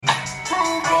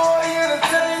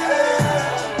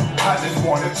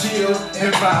chill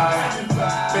and vibe.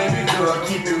 Baby girl,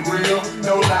 keep it real,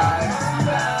 no lies.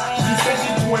 She said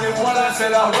she's 21, I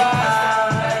said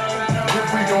alright. If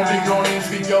we don't be going,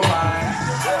 speak your mind.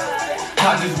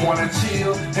 I just wanna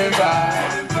chill and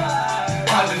vibe.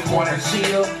 I just wanna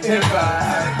chill and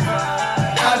vibe.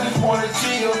 I just wanna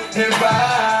chill and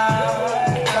vibe.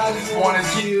 I just wanna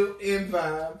chill and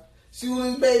vibe. Soon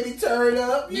as baby turn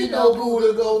up, you know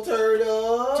Buddha go turn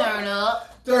up. Turn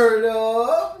up. Turn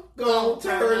up. Go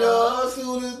turn up.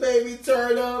 Soon as baby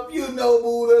turn up, you know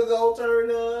Buddha go turn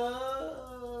up.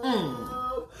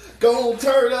 Go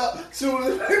turn up. Soon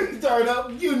as baby turn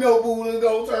up, you know Buddha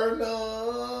go turn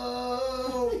up.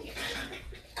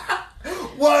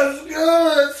 What's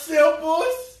good,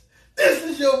 Simples? This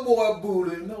is your boy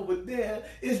Buddha, and over there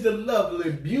is the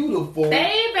lovely, beautiful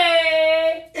Baby.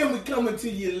 And we coming to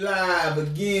you live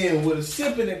again with a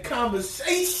Sipping and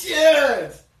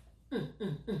Conversations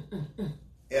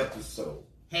episode.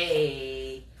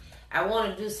 Hey, I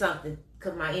want to do something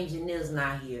because my engineer's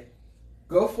not here.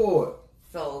 Go for it.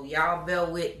 So y'all bear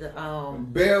with the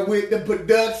Bear with the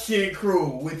production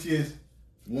crew, which is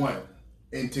 1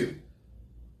 and 2.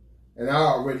 And I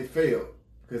already failed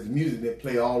because the music didn't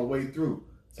play all the way through.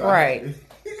 So right.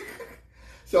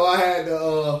 So I had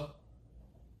to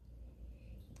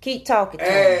keep talking to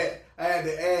him. I had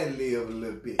to ad-lib a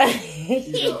little bit.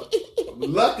 You know,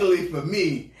 luckily for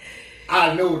me,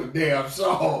 I know the damn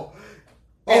song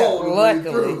all the way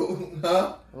through.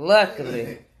 Huh?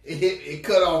 Luckily. It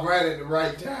cut off right at the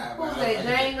right time. Who's that,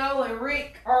 Django and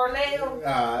Rick Arnell?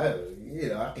 You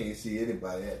know, I can't see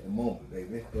anybody at the moment,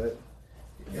 baby. But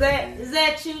is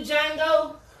that you,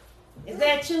 Django? Is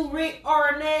that you, Rick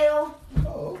Arnell?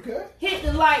 Oh, okay. Hit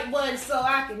the like button so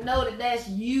I can know that that's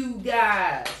you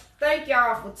guys. Thank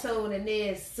y'all for tuning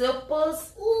in,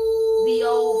 Sippers. The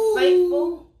old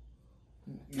faithful.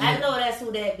 Yeah. I know that's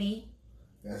who that be.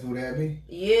 That's who that be?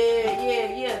 Yeah.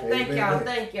 Hey,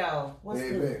 thank y'all. What's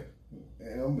good?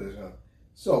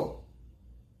 So,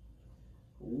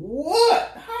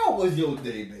 what? How was your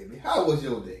day, baby? How was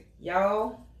your day?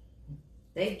 Y'all,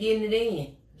 they getting it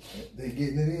in. They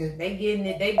getting it in? They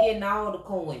getting all the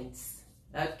coins.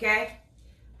 Okay?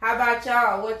 How about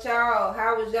y'all?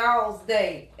 How was y'all's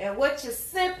day? And what you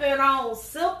sipping on,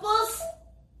 Sippers?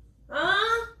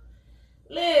 Huh?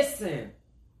 Listen.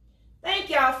 Thank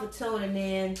y'all for tuning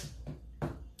in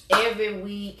every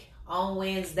week on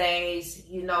Wednesdays.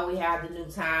 You know we have the new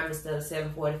time. Instead of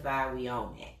 7:45, we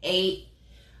on at 8.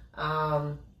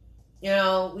 You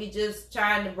know, we just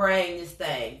trying to bring this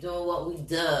thing, doing what we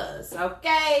does,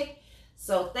 okay?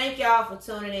 So thank y'all for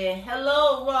tuning in.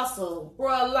 Hello, Russell,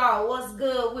 Bruh Law, what's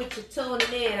good with you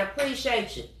tuning in? I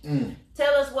appreciate you.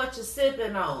 Tell us what you're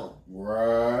sipping on.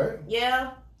 Right.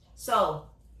 Yeah? So,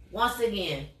 once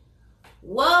again,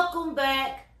 welcome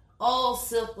back, all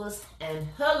sippers, and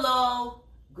hello,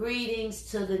 greetings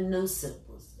to the new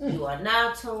sippers. You are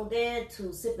now tuned in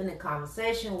to Sipping and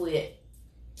Conversation with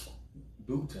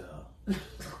Buddha.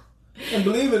 And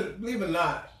believe it or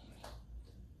not,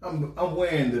 I'm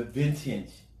wearing the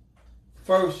vintage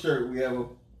first shirt we ever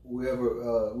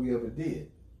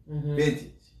did.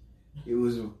 Vintage. It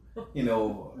was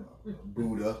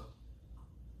Buddha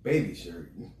baby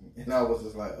shirt, and I was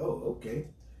just like, oh, okay,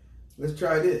 let's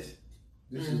try this.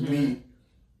 This is me.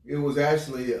 It was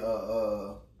actually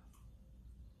a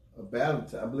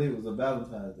Valentine. I believe it was a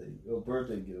Valentine's Day or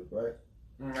birthday gift, right?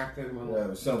 I couldn't remember. Yeah, it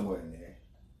was somewhere in there.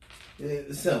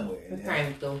 Somewhere in there.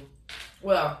 Came through.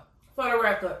 Well, for the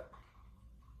record,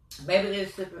 baby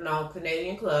is sipping on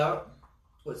Canadian Club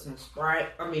with some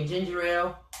ginger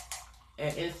ale,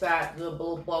 and inside the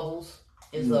little bubbles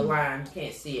is a lime. You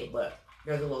can't see it, but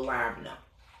there's a little lime in there.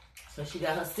 So she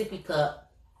got her sippy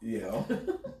cup. Yeah,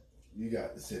 you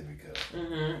got the sippy cup.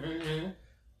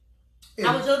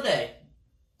 How was your day?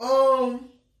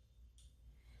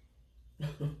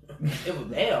 It was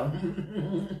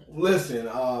bad. Listen,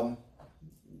 I'm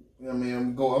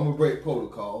gonna break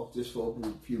protocol just for a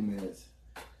few minutes.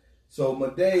 So my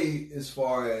day, as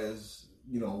far as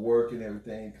work and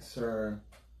everything concerned,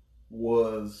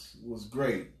 was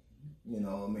great.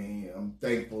 I'm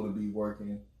thankful to be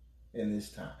working in this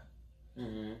time.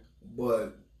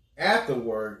 But after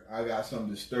work, I got some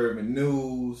disturbing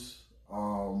news.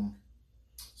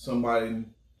 Somebody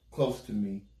close to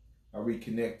me, I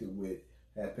reconnected with,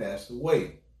 had passed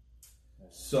away.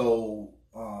 So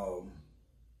I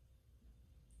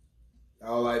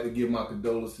would like to give my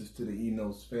condolences to the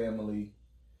Enos family,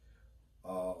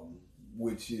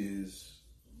 which is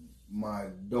my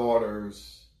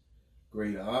daughter's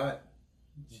great aunt.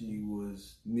 She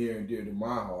was near and dear to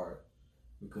my heart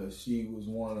because she was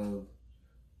one of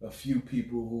a few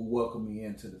people who welcomed me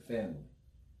into the family.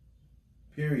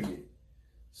 period.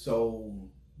 So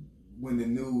when the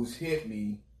news hit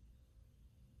me,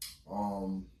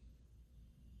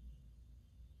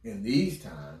 in these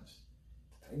times,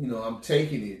 I'm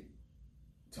taking it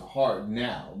to heart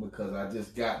now because I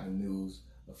just got the news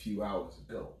a few hours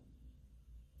ago.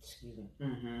 Excuse me.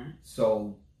 Mm-hmm.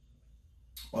 So,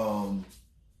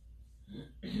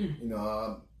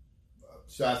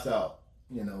 shouts out,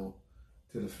 to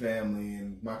the family,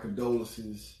 and my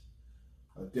condolences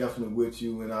are definitely with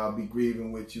you, and I'll be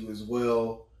grieving with you as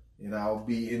well, and I'll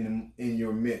be in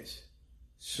your midst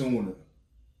sooner.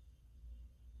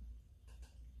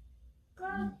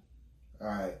 Okay. All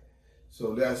right.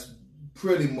 So that's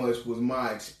pretty much was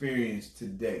my experience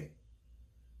today,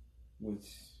 which,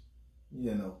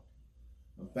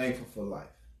 I'm thankful for life.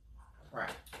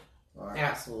 Right. All right.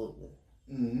 Absolutely.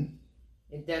 Mm-hmm.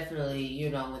 It definitely,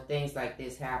 when things like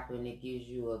this happen, it gives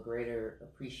you a greater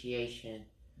appreciation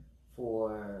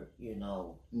for,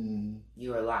 Mm-hmm.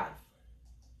 your life.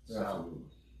 Absolutely.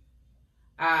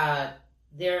 So,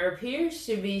 there appears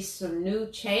to be some new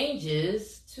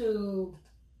changes to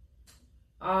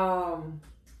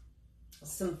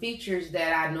some features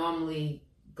that I normally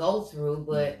go through,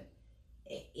 but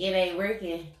it ain't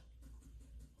working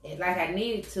like I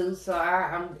needed to. So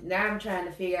I'm trying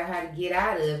to figure out how to get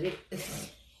out of it.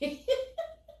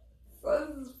 So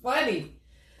this is funny.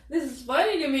 This is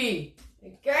funny to me,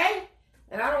 okay?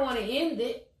 And I don't want to end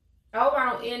it. I hope I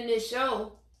don't end this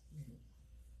show.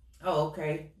 Oh,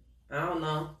 okay. I don't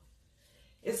know.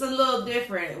 It's a little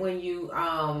different when you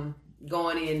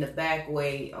going in the back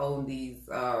way on these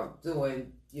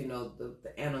doing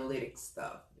the analytics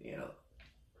stuff,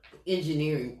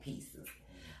 engineering pieces.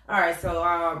 All right, so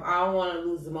I don't want to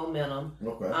lose the momentum.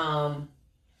 Okay.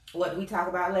 What did we talk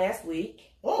about last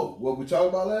week? Oh, what we talked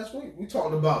about last week? We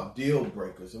talked about deal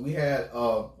breakers, and we had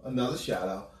another shout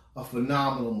out, a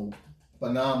phenomenal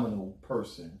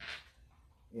person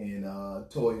in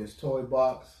Toya's Toy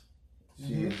Box.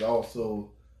 She is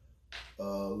also a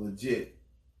legit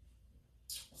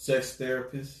sex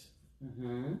therapist.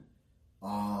 Mm-hmm.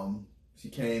 She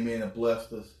came in and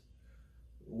blessed us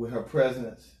with her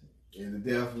presence, and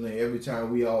definitely every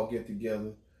time we all get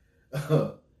together,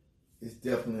 it's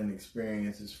definitely an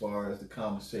experience as far as the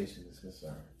conversation is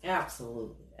concerned.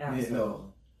 Absolutely.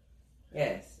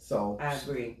 Yes. So I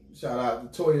agree. Shout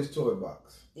out to Toya's Toy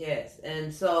Box. Yes,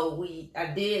 and so I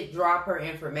did drop her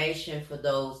information for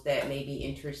those that may be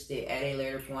interested at a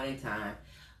later point in time.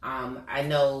 I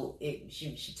know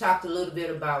she talked a little bit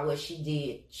about what she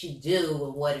do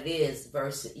and what it is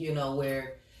versus,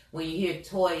 where when you hear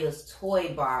Toya's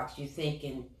Toy Box, you're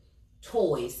thinking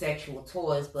toys, sexual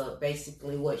toys, but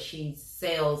basically what she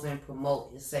sells and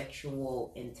promotes is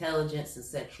sexual intelligence and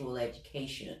sexual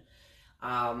education.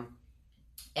 But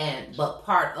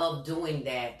part of doing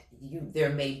that, there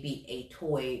may be a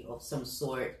toy of some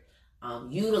sort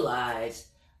utilized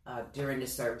during the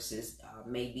services.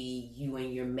 Maybe you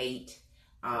and your mate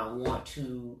want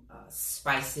to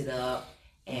spice it up,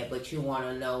 but you want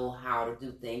to know how to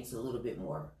do things a little bit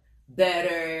more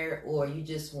better, or you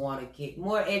just want to get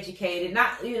more educated.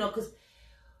 Not, because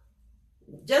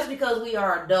just because we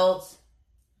are adults,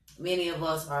 many of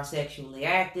us are sexually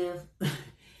active,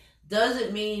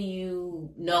 doesn't mean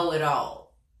you know it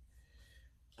all.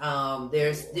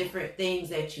 There's different things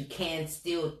that you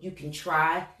can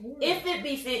try if it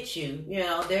befits you.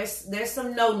 There's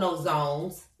some no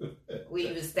zones.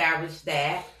 We've established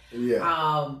that.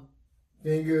 Yeah.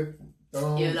 Finger,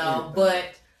 thumb,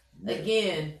 but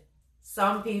again,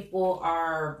 some people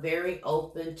are very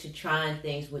open to trying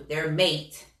things with their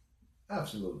mate.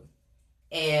 Absolutely.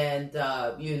 And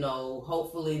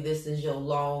hopefully this is your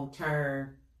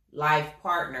long-term life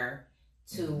partner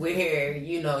to where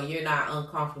you're not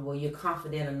uncomfortable, you're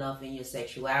confident enough in your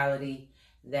sexuality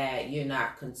that you're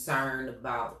not concerned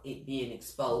about it being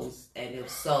exposed, and if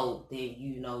so, then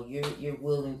you're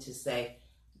willing to say,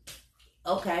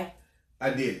 okay, I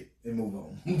did it, and move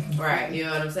on. Right, you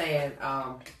know what I'm saying?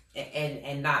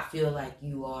 And not feel like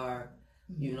you are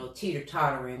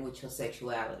teeter-tottering with your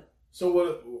sexuality. So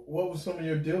what was some of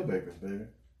your deal breakers, baby?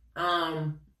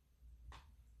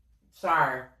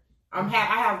 Sorry. I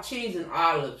have cheese and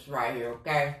olives right here,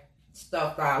 okay?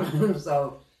 Stuffed olives,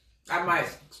 so I might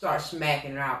start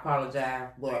smacking, and I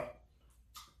apologize, but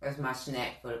that's my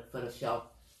snack for the show.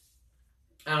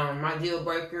 My deal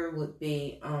breaker would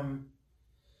be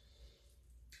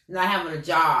not having a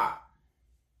job.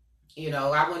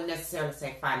 I wouldn't necessarily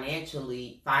say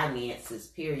finances,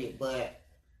 period, but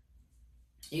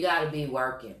you got to be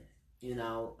working.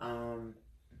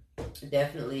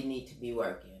 Definitely need to be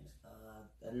working.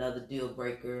 Another deal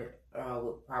breaker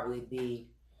would probably be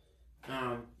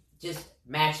just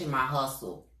matching my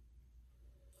hustle.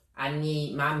 I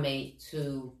need my mate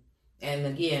to, and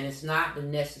again, it's not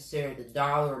the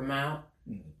dollar amount.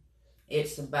 Mm-hmm.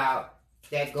 It's about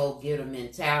that go-getter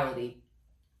mentality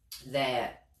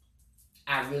that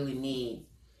I really need.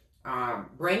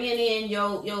 Bringing in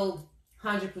your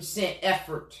 100%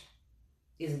 effort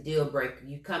is a deal breaker.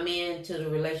 You come into the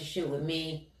relationship with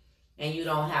me and you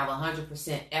don't have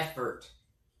 100% effort.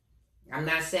 I'm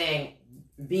not saying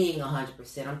being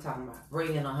 100%. I'm talking about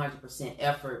bringing 100%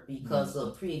 effort because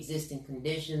of pre-existing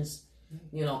conditions,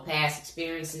 past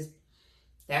experiences.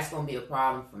 That's going to be a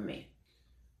problem for me.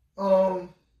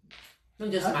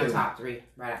 Just my top three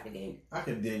right out the gate. I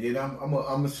can dig it. I'm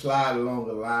gonna slide along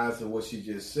the lines of what she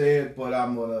just said, but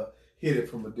I'm gonna hit it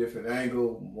from a different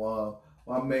angle.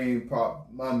 My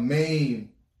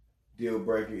main deal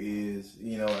breaker is,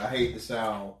 I hate to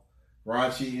sound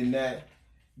raunchy in that,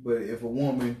 but if a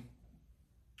woman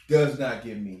does not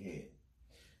give me head,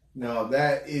 now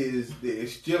that is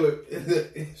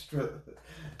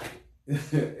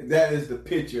that is the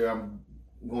picture I'm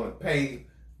going to paint.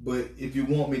 But if you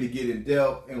want me to get in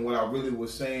depth, and what I really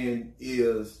was saying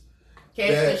is, catch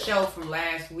the show from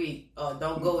last week.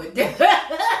 Don't go in depth.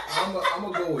 I'm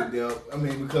gonna go in depth. I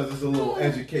mean, because it's a little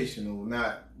educational,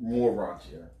 not more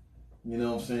raunchy. You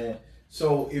know what I'm saying?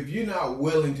 So if you're not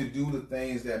willing to do the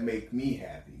things that make me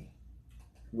happy,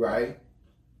 right?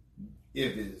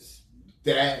 If it's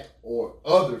that or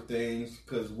other things,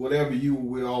 because whatever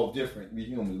we're all different. We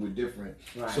humans, we're different.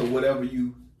 Right. So whatever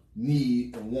you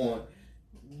need and want.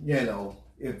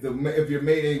 If your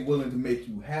mate ain't willing to make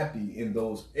you happy in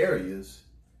those areas,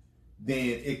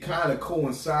 then it kind of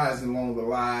coincides along the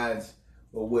lines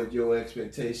of what your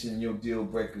expectation and your deal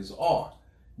breakers are.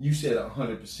 You said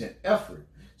 100% effort.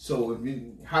 So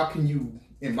how can you,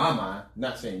 in my mind,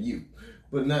 not saying you,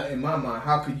 but not in my mind,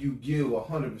 how could you give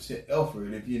 100%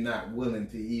 effort if you're not willing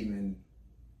to even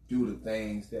do the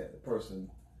things that the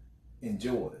person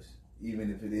enjoys,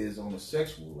 even if it is on a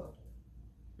sexual level?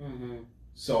 Mm-hmm.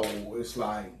 So it's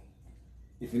like,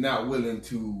 if you're not willing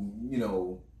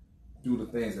to, do the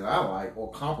things that I like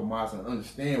or compromise and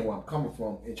understand where I'm coming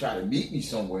from and try to meet me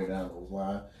somewhere down those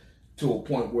lines to a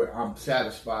point where I'm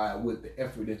satisfied with the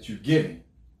effort that you're giving.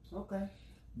 Okay.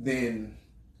 Then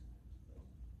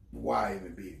why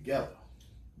even be together?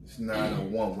 It's not a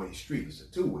one-way street. It's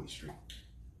a two-way street.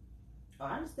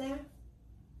 I understand.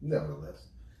 Nevertheless,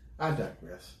 I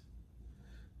digress.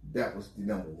 That was the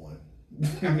number one.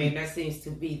 I mean, that seems to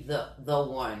be the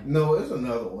one. No, it's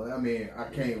another one. I mean, I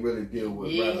can't really deal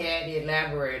with. You had to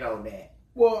elaborate on that.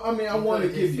 Well, I mean, I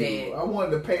wanted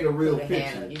to paint a real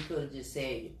picture. You could have just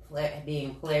said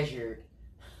being pleasured.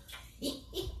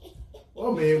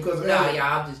 Well, I mean, because y'all,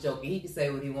 I'm just joking. He can say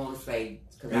what he want to say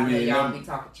because I know y'all be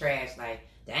talking trash. Like,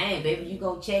 dang, baby, you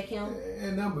go check him.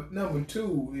 And number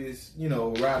two is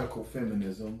radical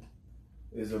feminism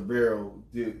is a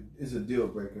deal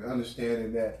breaker.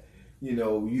 Understanding that. You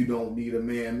don't need a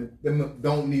man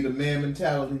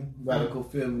mentality. Radical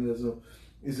feminism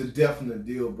is a definite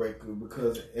deal breaker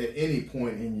because at any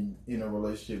point in a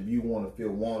relationship, you want to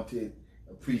feel wanted,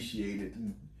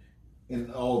 appreciated,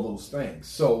 and all those things.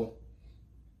 So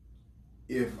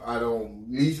if I don't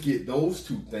at least get those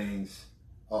two things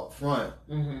up front,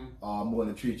 I'm going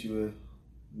to treat you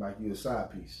like you're a side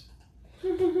piece.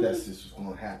 That's just what's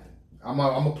going to happen. I'm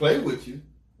going to play with you.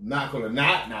 I'm not going to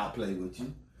not play with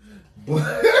you.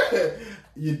 But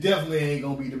you definitely ain't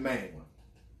gonna be the main one.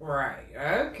 Right.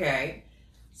 Okay.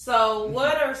 So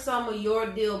what are some of your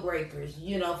deal breakers?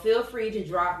 Feel free to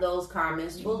drop those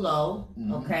comments below.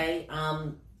 Okay.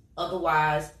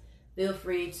 Otherwise, feel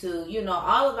free to,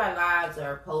 all of our lives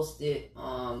are posted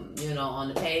on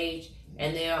the page,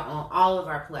 and they're on all of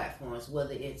our platforms,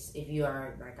 whether it's, if you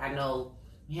are, like, I know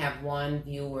we have one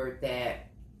viewer that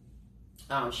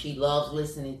she loves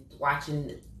listening, watching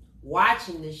this,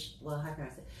 how can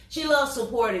I say? She loves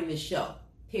supporting the show,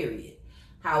 period.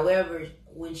 However,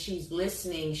 when she's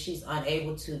listening, she's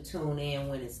unable to tune in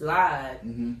when it's live,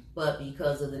 but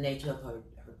because of the nature of her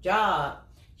job,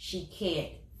 she can't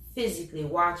physically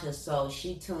watch us, so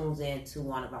she tunes into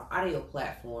one of our audio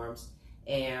platforms,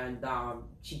 and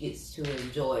she gets to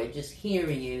enjoy just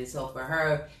hearing it. And so for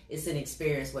her, it's an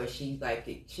experience where she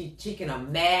can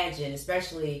imagine,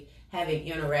 especially having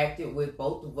interacted with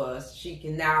both of us, she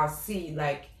can now see,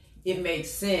 like, it makes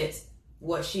sense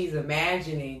what she's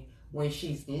imagining when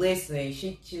she's listening.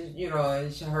 She'll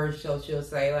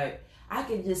say, like, I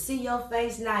can just see your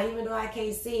face now, even though I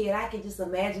can't see it. I can just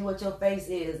imagine what your face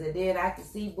is, and then I can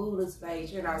see Buddha's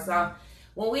face, So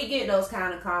when we get those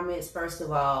kind of comments, first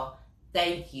of all,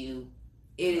 thank you.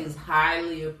 It is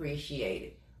highly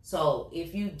appreciated. So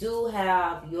if you do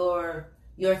have your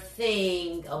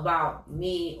thing about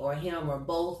me or him or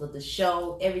both of the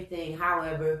show, everything,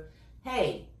 however,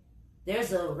 hey,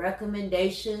 there's a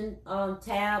recommendation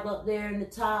tab up there in the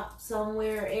top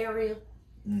somewhere area.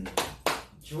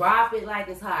 Drop it like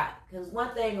it's hot. Because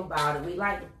one thing about it, we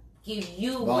like to give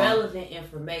you relevant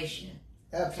information.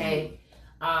 Absolutely.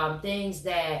 Okay? Things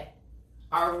that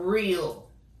are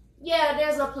real. Yeah,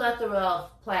 there's a plethora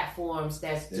of platforms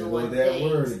that's doing that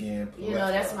things. Word again. You know,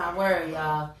 that's my word,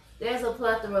 y'all. There's a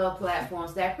plethora of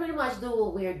platforms that pretty much do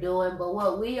what we're doing, but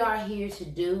what we are here to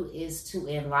do is to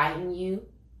enlighten you.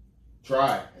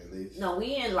 Try, at least. No,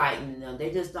 we enlighten them.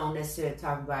 They just don't necessarily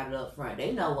talk about it up front.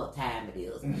 They know what time it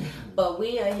is. But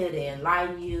we are here to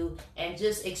enlighten you and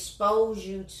just expose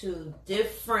you to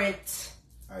different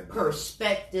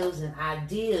perspectives and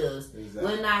ideas. Exactly.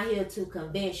 We're not here to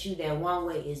convince you that one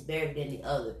way is better than the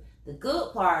other. The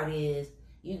good part is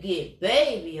you get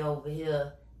baby over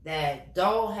here that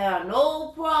don't have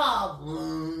no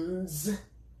problems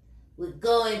with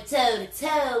going toe to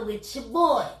toe with your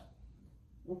boy.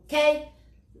 Okay?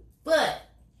 But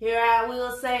here I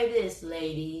will say this,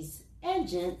 ladies and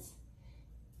gents.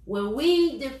 When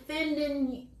we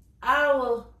defending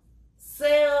ourselves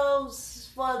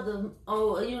for the,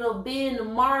 being the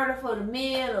martyr for the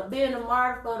men or being the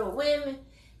martyr for the women,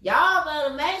 y'all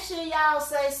better make sure y'all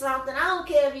say something. I don't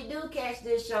care if you do catch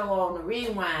this show on the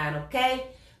rewind, okay?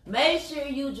 Make sure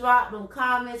you drop them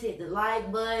comments, hit the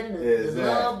like button, the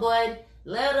love button.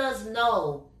 Let us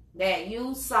know that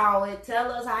you saw it.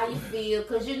 Tell us how you feel,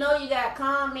 because you know you got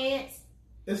comments.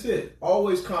 That's it.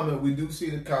 Always comment. We do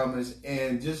see the comments,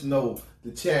 and just know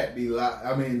the chat be live.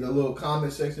 I mean, the little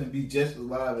comment section be just as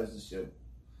live as the show.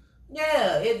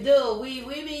 Yeah, it do. We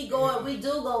be going. We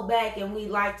do go back, and we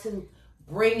like to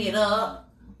bring it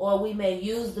up, or we may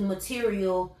use the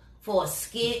material for a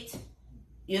skit.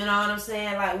 You know what I'm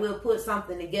saying? Like we'll put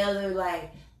something together,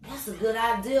 like. That's a good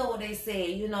idea what they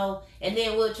say, and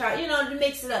then we'll try, to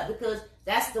mix it up, because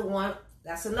that's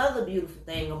another beautiful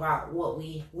thing about what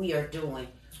we are doing.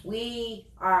 We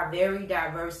are very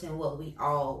diverse in what we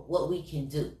can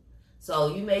do.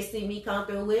 So you may see me come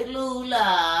through with Lula,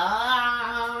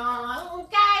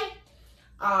 okay?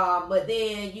 But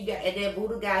then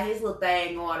Buddha got his little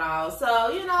thing going on.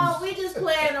 So, we just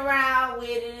playing around with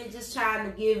it and just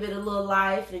trying to give it a little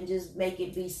life and just make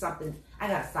it be something. I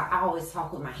gotta stop. I always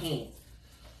talk with my hands.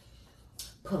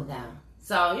 Put them down.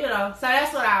 So, so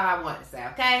that's what I want to say,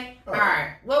 okay? All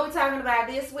right. What we talking about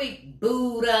this week?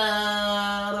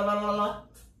 Buddha.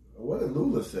 What did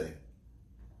Lula say?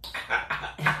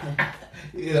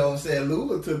 You know what I'm saying?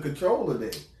 Lula took control of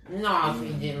that. No,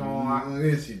 she did not.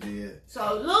 Yes, she did.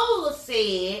 So Lula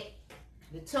said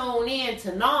to tune in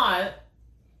tonight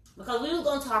because we were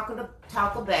going to talk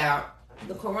about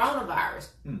the coronavirus,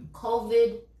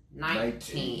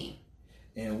 COVID-19.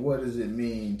 And what does it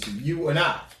mean to you and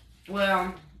I?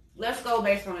 Well, let's go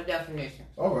based on the definition.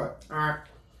 All right.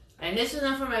 And this is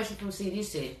information from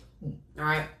CDC. All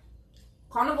right.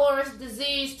 Coronavirus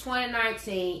disease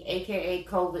 2019, aka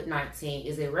COVID-19,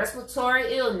 is a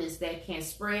respiratory illness that can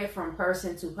spread from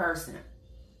person to person.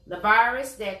 The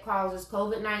virus that causes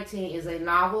COVID-19 is a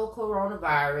novel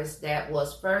coronavirus that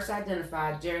was first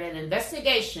identified during an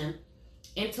investigation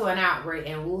into an outbreak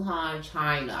in Wuhan,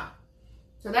 China.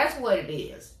 So that's what it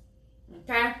is.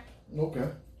 Okay? Okay.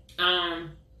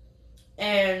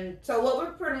 And so what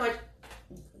we're pretty much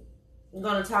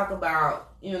going to talk about,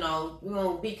 we're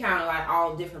going to be kind of like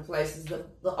all different places. The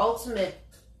ultimate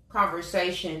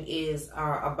conversation is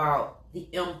about the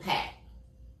impact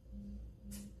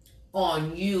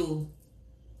on you,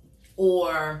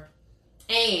 what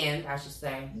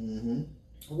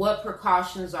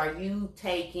precautions are you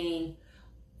taking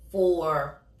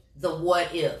for the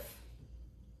what if?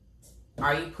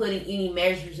 Are you putting any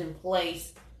measures in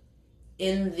place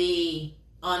in the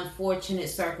unfortunate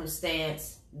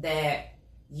circumstance that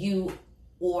you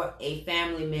or a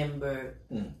family member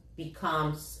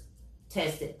becomes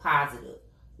tested positive?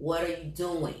 What are you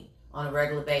doing on a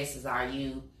regular basis? Are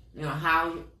you,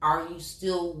 how are you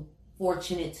still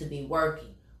fortunate to be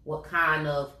working? What kind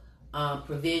of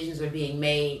provisions are being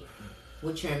made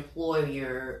with your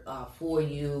employer for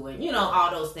you, and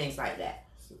all those things like that.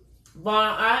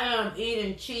 But I am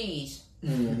eating cheese.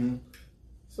 Mm-hmm.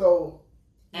 So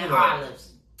and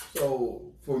olives.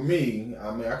 So for me,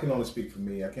 I can only speak for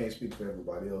me. I can't speak for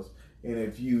everybody else. And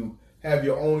if you have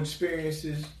your own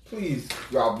experiences, please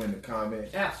drop them in the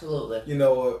comments. Absolutely.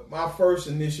 My first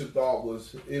initial thought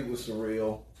was it was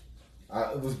surreal.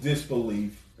 It was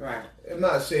disbelief. Right. I'm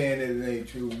not saying that it ain't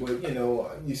true, but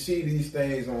you see these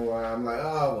things online. I'm like,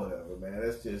 whatever, man.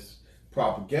 That's just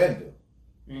propaganda.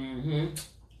 Mm-hmm.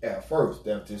 At first,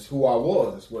 that's just who I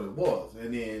was. That's what it was,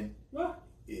 and then Yeah.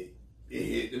 it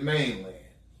hit the mainland.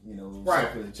 You know, Right.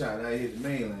 Central and China. It hit the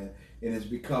mainland, and it's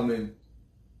becoming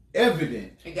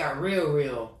evident. It got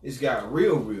real. It's got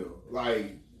real,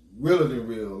 like realer than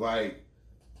real. Like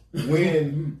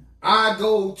when I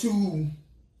go to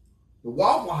the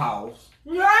Waffle House.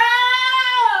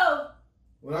 No!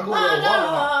 When I go to the Waffle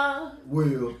House,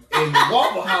 and the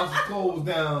Waffle House is closed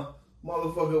down,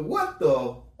 motherfucker, what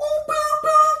the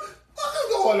what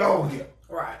is going on here?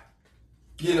 Right.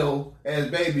 You know, as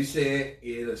Baby said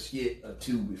in a skit or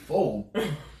two before,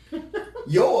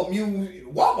 your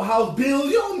Waffle House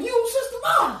builds your immune system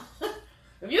up.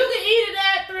 If you can eat it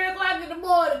at 3 o'clock in the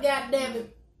morning, goddammit,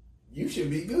 You should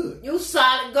be good. you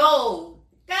solid gold.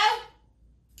 Okay?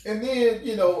 And then,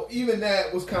 you know, even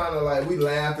that was kind of like we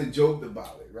laughed and joked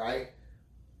about it, right?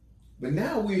 But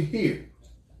now we're here.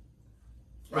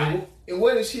 Right. And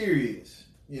what is here is,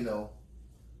 you know.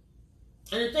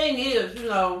 And the thing is, you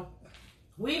know,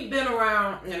 we've been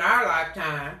around in our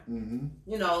lifetime, Mm-hmm.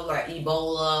 you know, like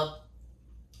Ebola,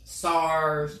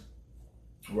 SARS,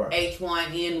 Right.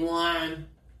 H1N1,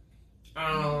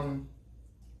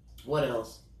 what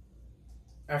else?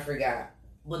 I forgot.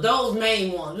 But those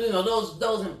main ones, you know,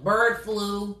 those bird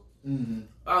flu.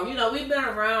 Mm-hmm. You know, we've been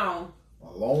around A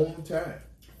long time.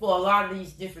 for a lot of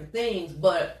these different things,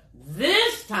 but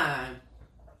this time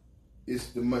It's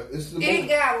the it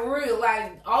got real.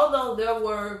 Like, although there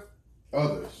were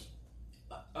others.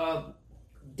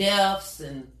 deaths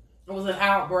and it was an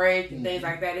outbreak and things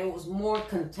like that, it was more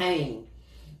contained.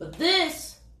 But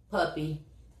this puppy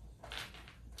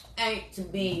ain't to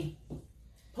be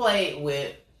played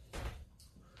with.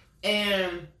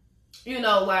 And, you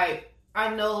know, like,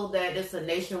 I know that it's a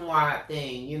nationwide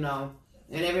thing, you know,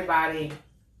 and everybody,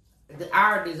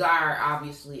 our desire,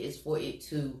 obviously, is for it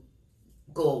to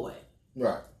go away.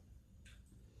 Right.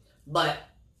 But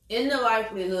in the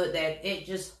likelihood that it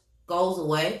just goes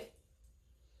away,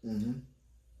 Mm-hmm.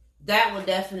 that would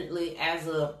definitely, as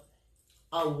a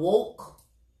woke,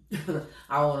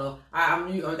 I don't know,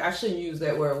 I shouldn't use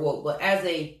that word woke, but as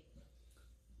a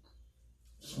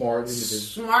Smart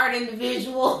individual. smart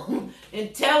individual,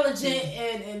 intelligent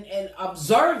and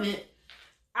observant,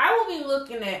 I will be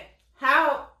looking at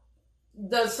how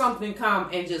does something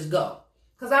come and just go.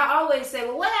 Because I always say,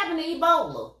 well, what happened to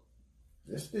Ebola?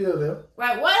 It's still there.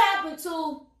 Like, what happened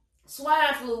to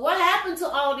swine flu? What happened to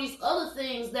all these other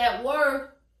things that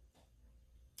were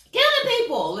killing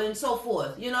people and so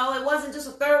forth? You know, it wasn't just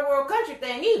a third world country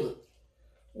thing either.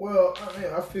 Well, I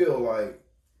mean, I feel like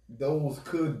those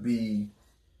could be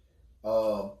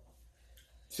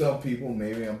some people,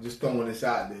 maybe I'm just throwing this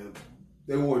out there,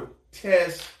 they would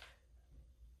test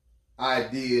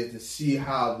ideas to see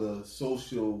how the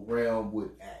social realm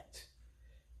would act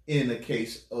in a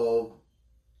case of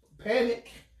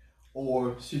panic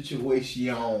or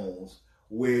situations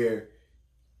where,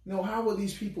 you know, how would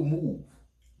these people move?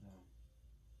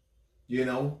 You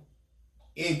know,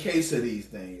 in case of these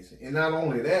things. And not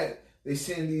only that, they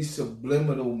send these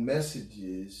subliminal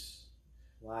messages.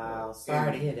 Wow,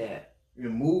 sorry to hear that. In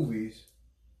movies.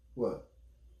 What?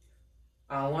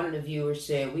 One of the viewers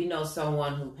said, we know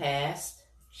someone who passed.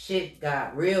 Shit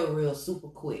got real super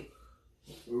quick.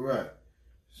 Right.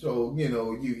 So, you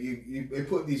know, you they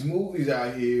put these movies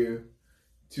out here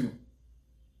to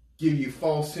give you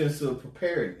false sense of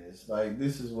preparedness. Like,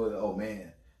 this is what, oh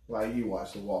man, like you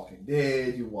watch The Walking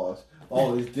Dead, you watch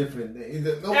all these different things.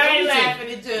 No, I ain't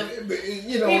laughing at you.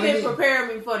 You know, He been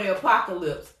preparing me for the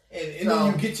apocalypse. And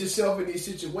then you get yourself in these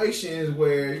situations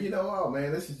where, you know, oh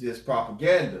man, this is just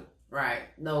propaganda. Right.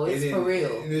 No, it's for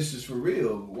real. And this is for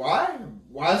real. Why?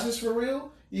 Why is this for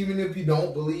real? Even if you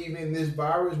don't believe in this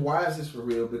virus, why is this for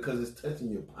real? Because it's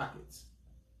touching your pockets.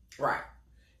 Right.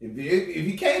 If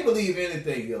you can't believe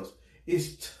anything else,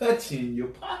 it's touching your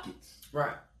pockets.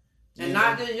 Right. And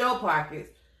not just your pockets,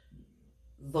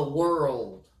 the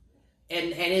world.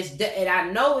 And I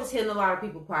know it's hitting a lot of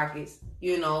people's pockets,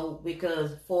 you know,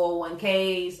 because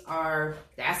 401ks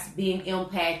that's being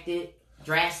impacted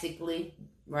drastically,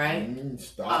 right?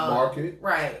 Stock market.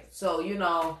 Right. So, you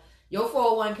know, your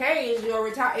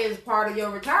 401k is part of your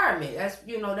retirement. That's,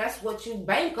 you know, that's what you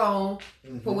bank on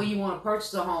for when you want to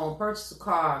purchase a home, purchase a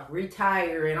car,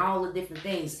 retire, and all the different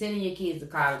things, sending your kids to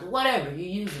college, whatever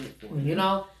you're using it for, you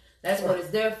know? That's what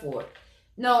it's there for.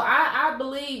 No, I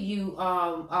believe you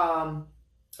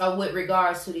with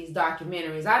regards to these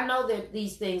documentaries. I know that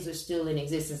these things are still in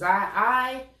existence.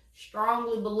 I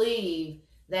strongly believe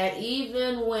that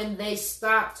even when they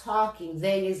stop talking,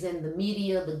 they is in the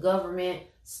media, the government,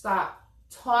 stop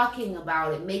talking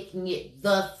about it, making it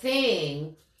the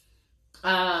thing,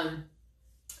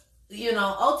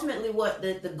 ultimately what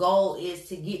the goal is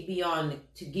to get beyond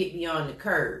the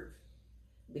curve,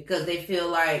 because they feel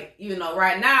like,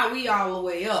 right now we all the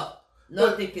way up.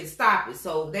 Nothing can stop it.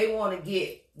 So they want to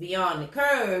get beyond the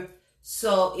curve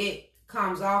so it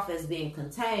comes off as being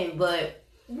contained. But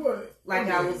when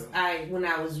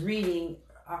I was reading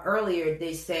earlier,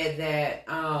 they said that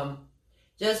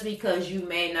just because you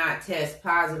may not test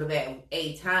positive at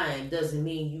a time doesn't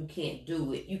mean you can't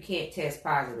do it. You can't test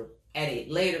positive at a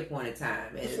later point in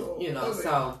time.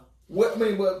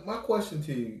 But my question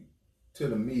to you, to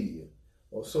the media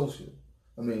or social,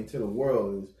 to the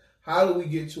world is, how do we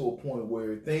get to a point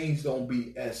where things don't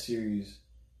be as serious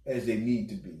as they need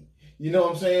to be? You know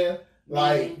what I'm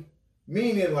saying?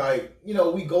 Meaning,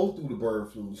 we go through the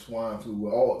bird flu, the swine flu,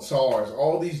 all SARS,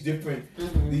 all these different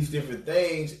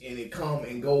things, and it come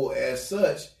and go as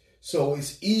such. So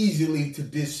it's easily to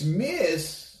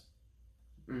dismiss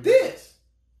this.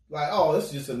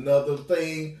 It's just another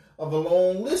thing of a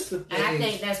long list of things. And I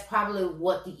think that's probably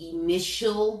what the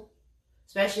initial,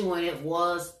 especially when it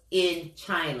was in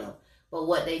China, but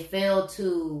what they failed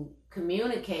to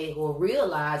communicate or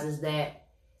realize is that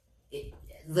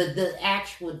the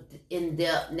actual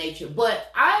in-depth nature.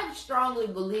 But I strongly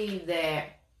believe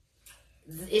that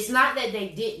it's not that they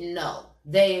didn't know.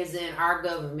 They, as in our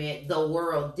government, the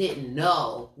world, didn't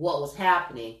know what was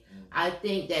happening. I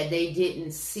think that they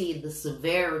didn't see the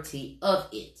severity of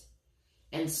it.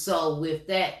 And so with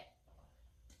that,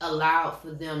 allowed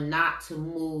for them not to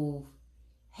move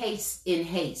in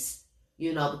haste,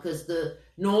 because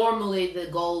normally the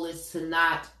goal is to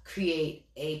not create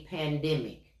a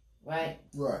pandemic, right?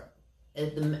 Right.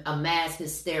 A mass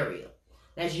hysteria.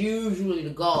 That's usually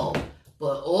the goal.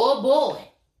 But oh boy,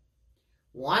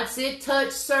 once it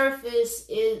touched surface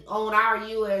on our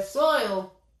U.S.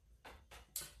 soil,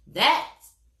 that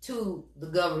to the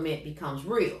government becomes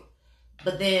real.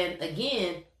 But then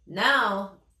again,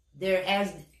 now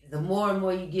the more and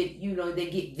more you get,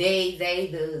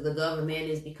 the government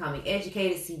is becoming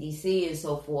educated, CDC and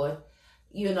so forth.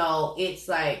 It's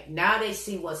like now they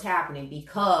see what's happening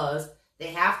because they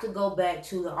have to go back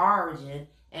to the origin,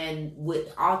 and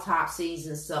with autopsies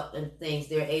and stuff and things,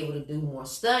 they're able to do more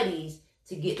studies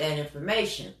to get that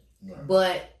information. Right.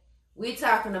 But we're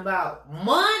talking about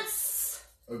months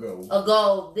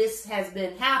ago this has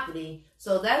been happening.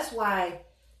 So that's why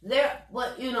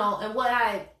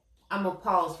I'm gonna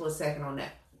pause for a second on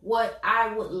that. What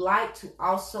I would like to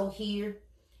also hear,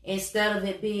 instead of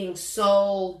it being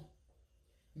so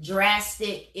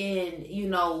drastic in,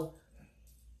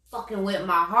 fucking with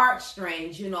my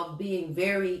heartstrings, being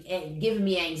giving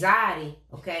me anxiety,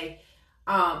 okay?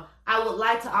 I would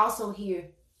like to also hear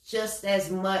just as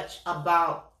much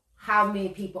about how many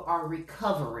people are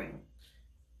recovering.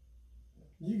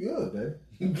 You good, babe.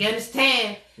 You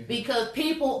understand? Because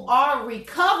people are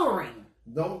recovering.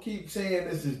 Don't keep saying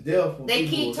this is death. They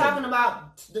keep talking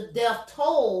about the death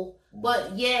toll,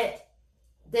 but yet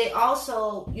they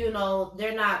also,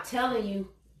 they're not telling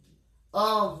you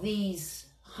of these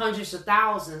hundreds of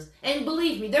thousands. And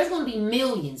believe me, there's going to be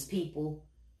millions, people.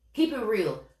 Keep it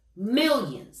real.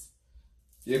 Millions.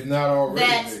 If not already.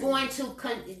 That's going to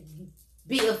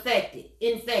be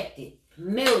infected.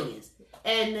 Millions.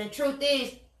 And the truth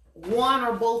is, one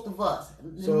or both of us.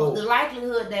 So, the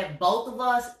likelihood that both of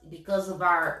us, because of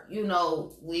our,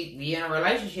 we in a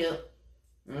relationship,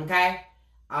 okay?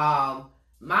 My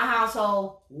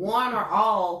household, one or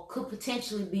all, could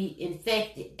potentially be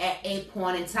infected at a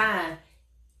point in time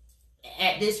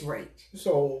at this rate.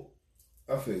 So,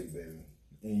 I feel you, baby.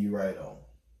 And you're right on.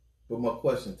 But my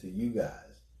question to you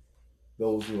guys,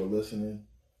 those who are listening,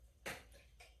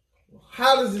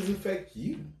 how does this affect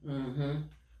you? Mm-hmm.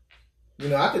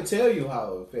 I can tell you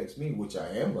how it affects me, which I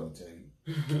am going to tell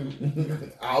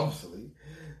you, obviously.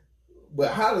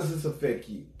 But how does this affect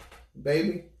you?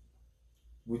 Baby,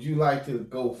 would you like to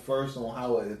go first on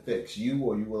how it affects you,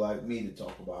 or you would like me to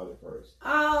talk about it first?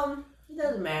 It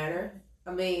doesn't matter.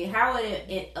 How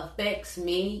it affects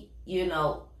me,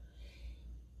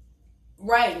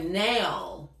 right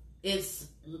now, it's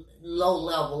low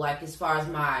level, like as far as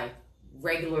my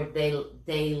regular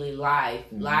daily life,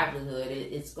 livelihood,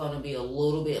 it's going to be a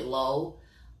little bit low.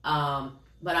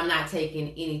 But I'm not taking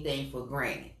anything for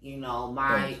granted.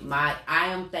 I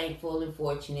am thankful and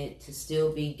fortunate to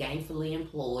still be gainfully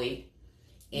employed,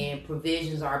 and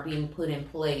provisions are being put in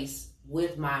place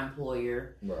with my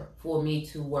employer for me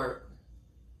to work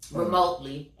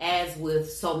remotely, as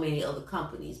with so many other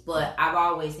companies. But I've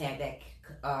always had that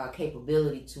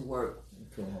capability to work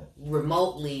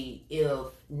remotely if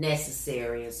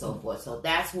necessary and so forth. So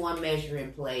that's one measure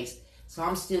in place. So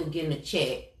I'm still getting a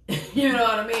check. You know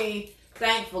what I mean?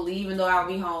 thankfully, even though I'll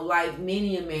be home, like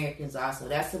many Americans are, so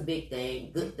that's a big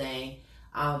thing, good thing.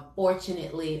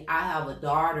 Fortunately, I have a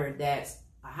daughter that's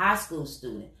a high school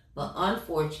student, but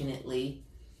unfortunately,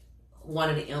 one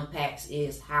of the impacts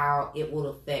is how it will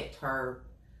affect her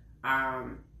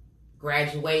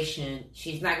graduation.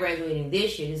 She's not graduating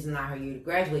this year. This is not her year to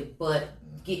graduate, but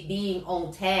being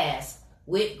on task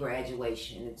with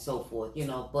graduation and so forth,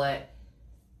 but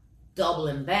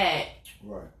doubling back,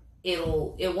 right.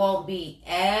 It won't be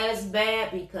as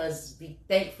bad because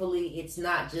thankfully it's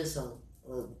not just a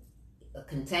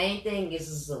contained thing. This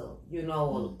is a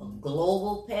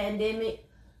global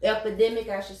epidemic,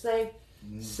 I should say.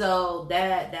 Mm-hmm. So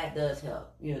that does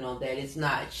help. That it's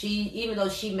not even though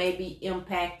she may be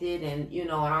impacted and and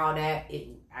all that.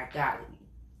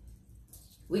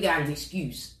 We got an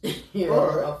excuse, right.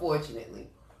 Unfortunately.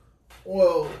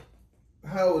 Well,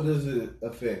 how does it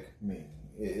affect me?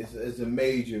 It's a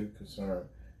major concern.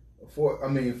 For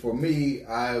me,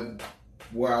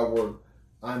 where I work,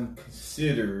 I'm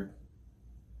considered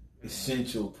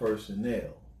essential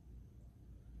personnel.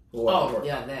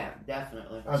 That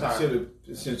definitely. I'm considered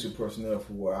essential personnel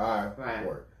for where I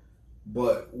work.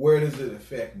 But where does it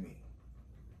affect me?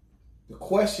 The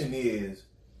question is,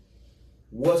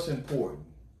 what's important?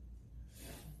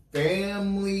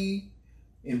 Family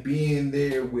and being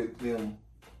there with them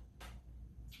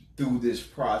through this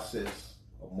process,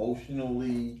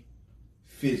 emotionally,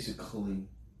 physically,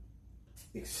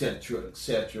 etc.,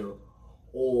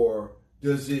 or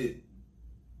does it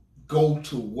go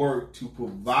to work to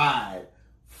provide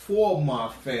for my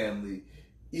family?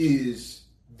 Is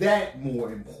that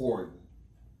more important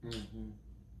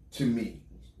to me?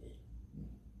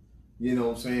 You know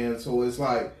what I'm saying? So it's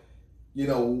like,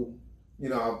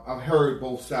 I've heard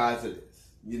both sides of this.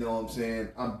 You know what I'm saying?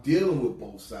 I'm dealing with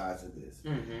both sides of this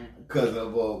because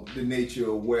of the nature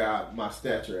of my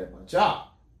stature at my job.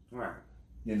 Right.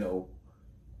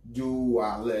 Do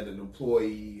I let an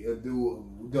employee do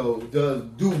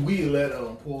we let an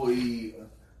employee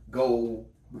go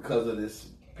because of this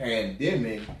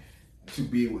pandemic to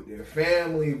be with their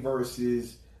family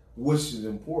versus which is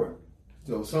important?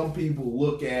 So some people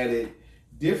look at it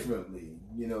differently.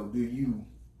 Do you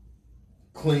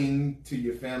cling to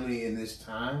your family in this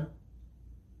time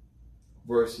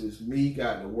versus me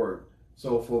got to work?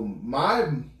 So for my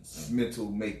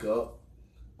mental makeup,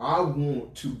 I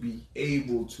want to be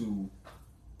able to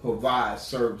provide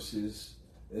services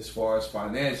as far as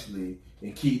financially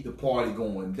and keep the party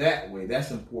going that way.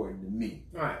 That's important to me.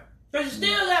 Right. Because you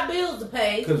still got bills to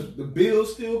pay. Because the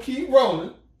bills still keep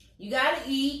rolling. You got to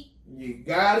eat.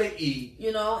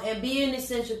 And being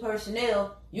essential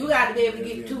personnel, you got to be able to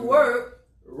get to work.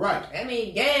 Right. I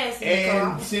mean, gas in the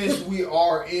car. Since we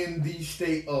are in the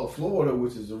state of Florida,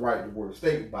 which is a right to work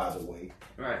state, by the way.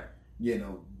 Right.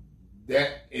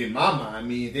 That, in my mind,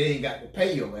 means they ain't got to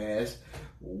pay your ass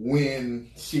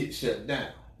when shit shut down.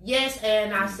 Yes,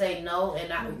 and I say no,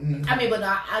 and I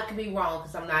could be wrong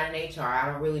because I'm not in HR.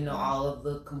 I don't really know all of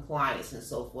the compliance and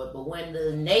so forth. But when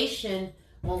the nation,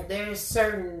 there's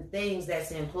certain things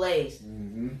that's in place,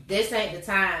 this ain't the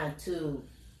time to,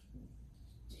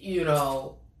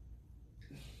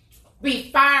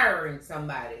 be firing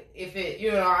somebody. If it,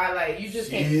 you just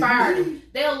can't fire them.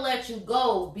 They'll let you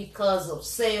go because of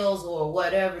sales or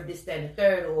whatever, this, that, and the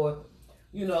third, or,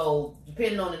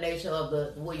 depending on the nature of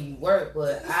the way you work.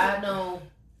 But I know.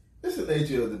 It's the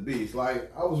nature of the beast.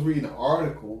 Like, I was reading an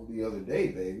article the other day,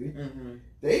 baby.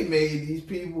 They made these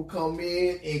people come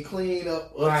in and clean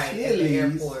up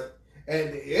Chili's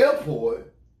at the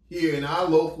airport here in our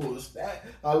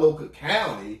local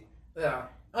county. Yeah.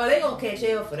 Oh, they gonna catch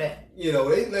hell for that. They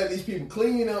let these people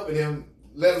clean up and then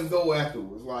let them go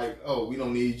afterwards. Like, oh, we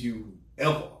don't need you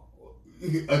ever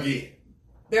again.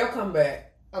 They'll come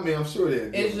back. I'm sure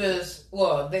they'll. It's just,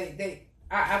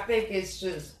 I think it's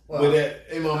just. But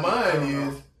in my mind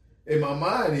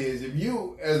is, if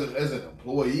you as an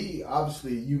employee,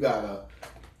 obviously you gotta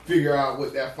figure out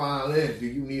what that fine line is. Do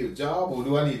you need a job, or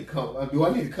do I need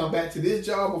to come back to this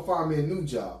job or find me a new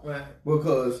job? Right.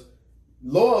 Because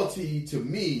loyalty to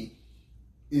me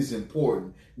is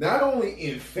important, not only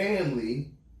in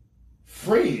family,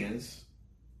 friends,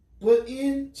 but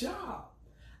in job.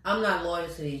 I'm not loyal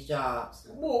to these jobs.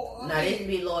 They can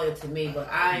be loyal to me, but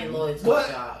I ain't loyal to the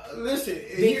job. Listen,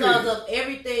 because of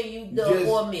everything you done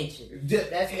or mentioned.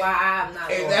 That's why I'm not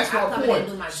loyal. That's my point. I come in and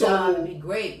do my job and be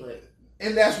great, but.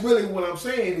 And that's really what I'm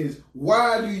saying is,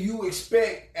 why do you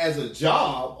expect as a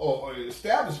job or an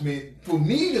establishment for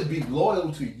me to be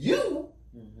loyal to you?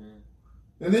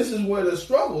 And this is where the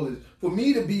struggle is. For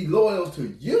me to be loyal to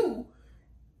you,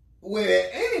 when at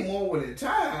any moment in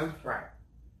time,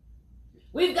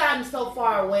 we've gotten so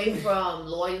far away from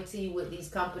loyalty with these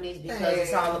companies because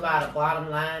it's all about a bottom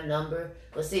line number.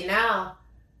 But see now,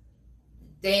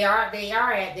 their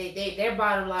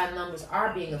bottom line numbers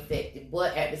are being affected,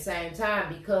 but at the same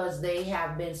time, because they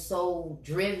have been so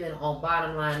driven on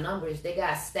bottom line numbers, they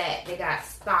got stocks,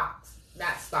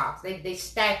 not stocks. They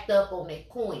stacked up on their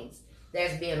coins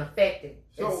that's being affected,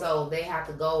 and so they have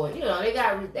to go and they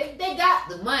got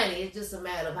the money. It's just a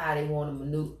matter of how they want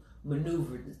to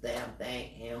maneuver this damn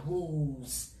thing and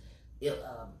who's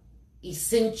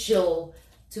essential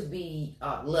to be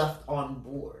left on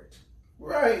board.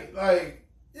 Right, like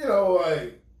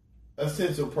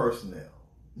essential personnel.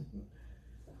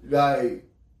 Like,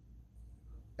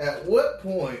 at what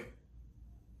point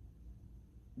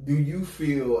do you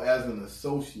feel as an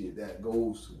associate that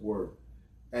goes to work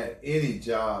at any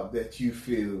job that you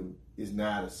feel is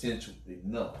not essential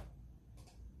enough?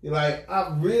 Like,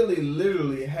 I really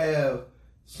literally have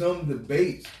some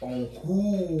debates on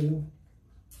who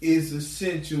is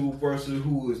essential versus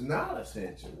who is not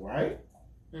essential, right?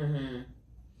 Mm-hmm.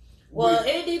 Well,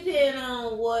 it depends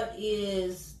on what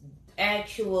is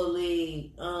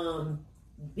actually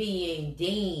being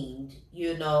deemed,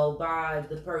 by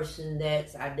the person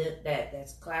that's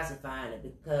classifying it.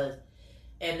 Because,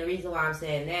 and the reason why I'm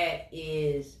saying that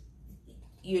is,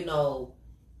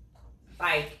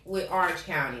 like with Orange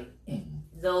County,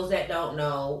 those that don't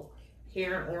know,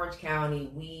 here in Orange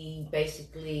County, we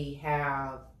basically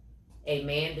have a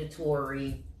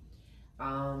mandatory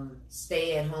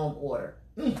stay-at-home order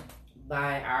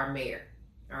by our mayor.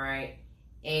 All right.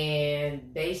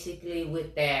 And basically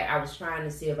with that, I was trying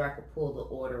to see if I could pull the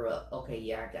order up. Okay,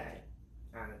 yeah, I got it.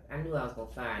 I knew I was going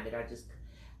to find it.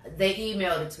 They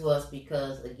emailed it to us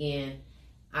because, again,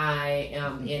 I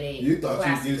am in a You thought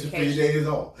you would get your 3 days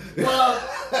off. Well,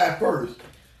 at first.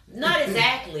 Not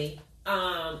exactly.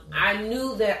 I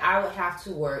knew that I would have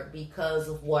to work because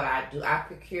of what I do. I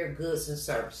procure goods and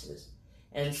services.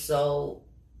 And so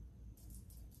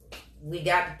we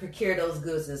got to procure those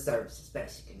goods and services,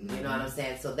 basically. You know what I'm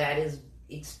saying? So that is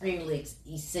extremely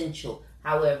essential.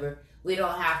 However, we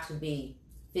don't have to be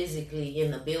physically in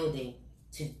the building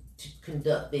to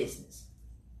conduct business.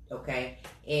 Okay?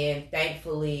 And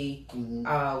thankfully,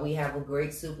 we have a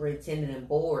great superintendent and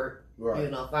board.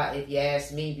 Right. If you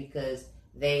ask me, because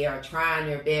they are trying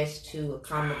their best to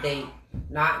accommodate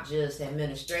not just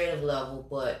administrative level,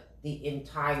 but the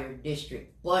entire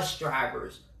district, bus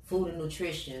drivers, food and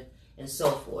nutrition, and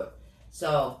so forth.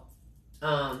 So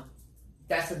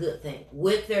that's a good thing.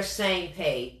 With their same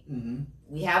pay,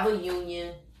 we have a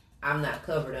union. I'm not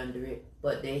covered under it,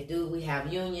 but they do. We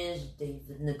have unions. They've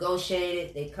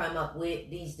negotiated. They come up with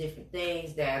these different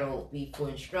things that'll be for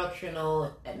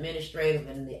instructional, administrative,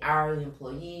 and the hourly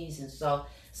employees. And so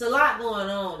it's a lot going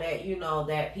on that,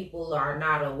 that people are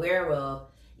not aware of,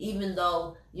 even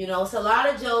though, it's a lot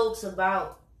of jokes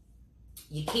about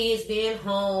your kids being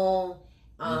home.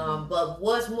 But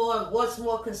what's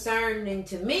more concerning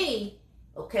to me,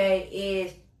 okay,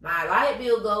 is my light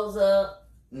bill goes up.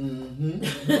 You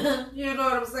know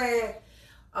what I'm saying?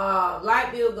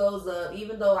 Light bill goes up,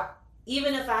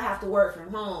 even if I have to work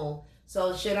from home.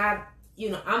 So should I?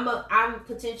 I'm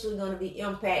potentially going to be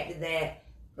impacted that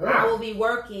I will be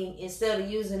working instead of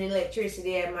using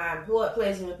electricity at my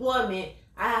place of employment.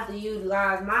 I have to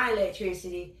utilize my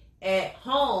electricity at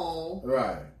home.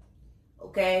 Right.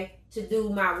 Okay, to do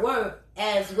my work,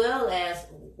 as well as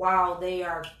while they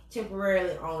are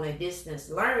temporarily on a distance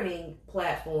learning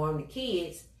platform, the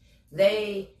kids,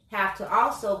 they have to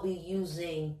also be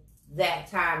using that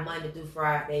time Monday through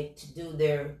Friday to do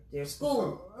their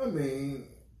school. I mean,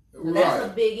 that's a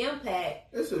big impact.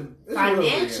 It's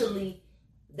financially,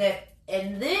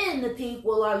 and then the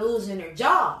people are losing their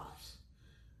jobs.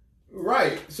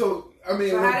 Right. So I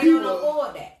mean, so how do you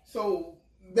afford that? So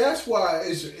that's why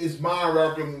it's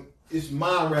mind-wrapping. It's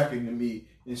mind-wrapping to me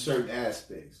in certain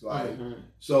aspects. Like,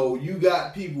 so you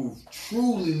got people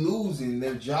truly losing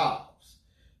their jobs.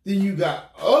 Then you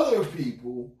got other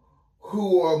people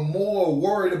who are more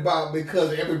worried about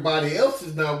because everybody else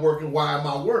is not working. Why am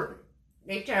I working?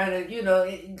 They trying to,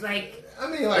 like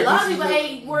a lot of people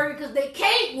ain't working because they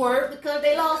can't work because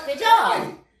they lost their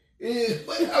job.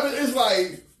 It's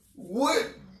like, what?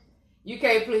 You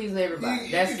can't please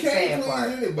everybody. That's the sad part.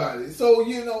 You can't please anybody. So,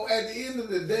 at the end of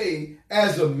the day,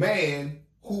 as a man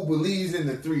who believes in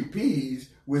the 3 Ps,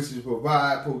 which is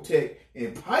provide, protect,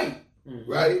 and pipe,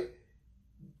 right?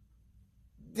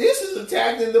 This is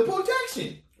attacking the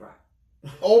protection. Right.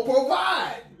 Or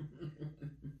provide.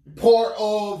 Part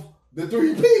of the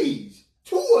 3 Ps.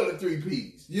 2 of the 3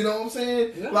 Ps. You know what I'm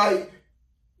saying? Yeah. Like,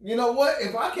 you know what?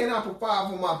 If I cannot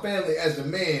provide for my family as a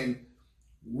man,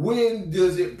 when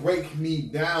does it break me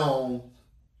down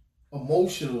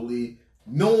emotionally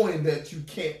knowing that you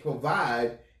can't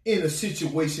provide in a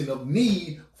situation of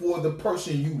need for the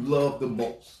person you love the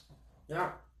most?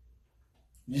 Yeah.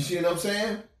 You see what I'm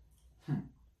saying?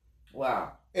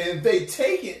 Wow. And if they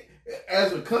take it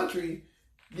as a country,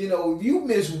 you know, if you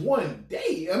miss one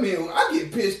day, I mean, I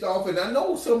get pissed off, and I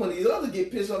know some of these others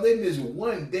get pissed off. They miss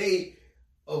one day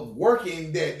of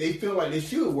working that they feel like they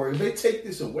should work. If they take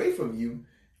this away from you,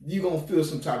 you're going to feel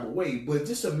some type of way. But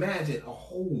just imagine a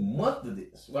whole month of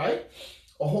this, right?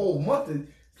 A whole month of,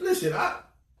 listen, I'm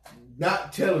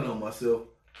not telling on myself.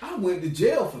 I went to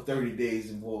jail for 30 days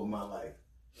in my life.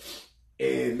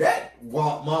 And that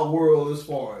rocked my world as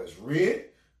far as rent,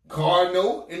 car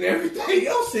note, and everything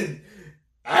else. And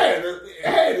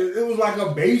it was like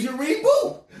a major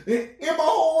reboot in my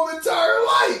whole entire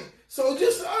life. So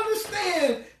just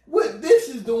understand what this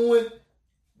is doing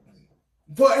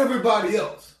for everybody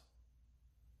else.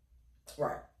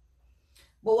 Right.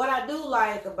 But what I do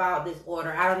like about this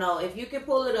order, I don't know, if you can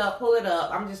pull it up.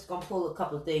 I'm just going to pull a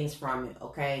couple of things from it,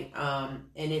 okay?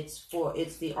 And it's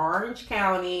the Orange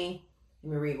County,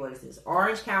 let me read what it says.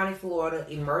 Orange County, Florida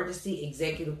Emergency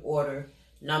Executive Order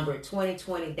number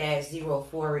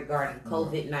 2020-04 regarding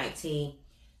COVID-19,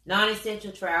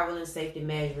 non-essential travel and safety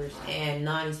measures, and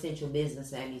non-essential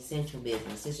business and essential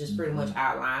business. It's just pretty much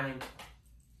outlining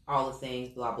all the things,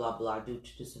 blah, blah, blah, due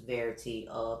to the severity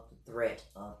of the threat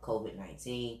of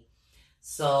COVID-19.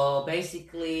 So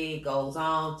basically it goes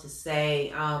on to say,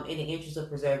 in the interest of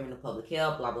preserving the public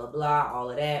health, blah, blah, blah,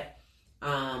 all of that.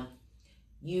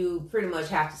 You pretty much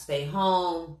have to stay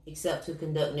home except to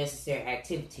conduct necessary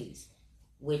activities,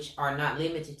 which are not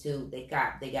limited to, they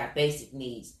got basic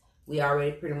needs. We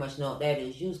already pretty much know what that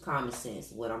is. Use common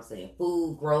sense, what I'm saying.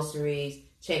 Food, groceries,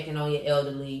 checking on your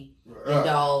elderly, your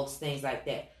dogs, things like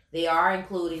that. They are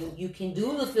including, you can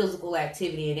do the physical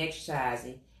activity and exercise,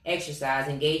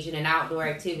 engaging in outdoor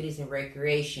activities and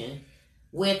recreation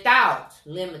without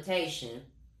limitation.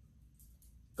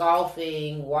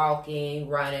 Golfing, walking,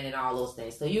 running, and all those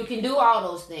things. So you can do all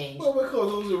those things. Well,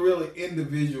 because those are really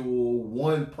individual,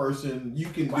 one person. You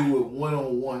can do it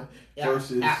one-on-one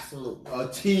versus absolutely a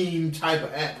team type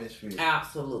of atmosphere.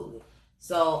 Absolutely.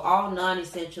 So all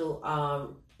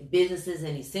non-essential businesses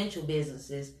and essential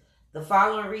businesses, the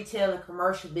following retail and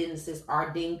commercial businesses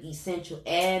are deemed essential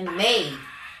and may.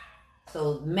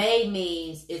 So may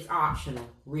means it's optional,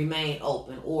 remain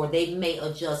open, or they may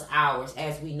adjust hours,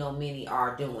 as we know many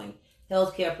are doing.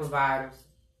 Healthcare providers,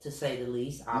 to say the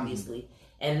least, obviously.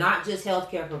 And not just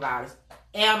healthcare providers,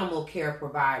 animal care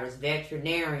providers,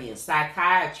 veterinarians,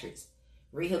 psychiatrists,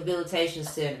 rehabilitation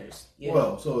centers.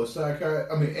 So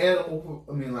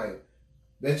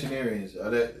veterinarians are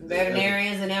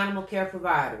veterinarians and animal care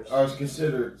providers are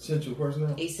considered essential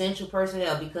personnel. Essential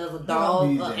personnel, because a dog,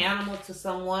 an animal to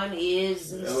someone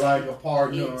is like a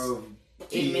partner of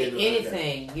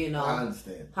anything, you know. I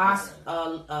understand.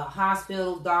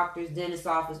 Hospital, doctors, dentist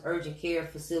office, urgent care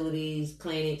facilities,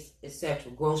 clinics,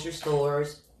 etc. Grocery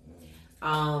stores,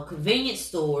 convenience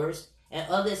stores, and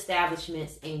other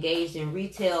establishments engaged in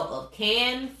retail of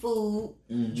canned food,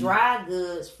 dry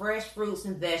goods, fresh fruits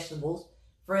and vegetables,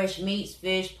 fresh meats,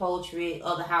 fish, poultry,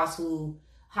 other household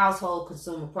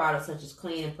consumer products such as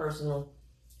clean and personal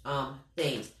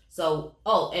things. So,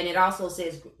 and it also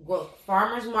says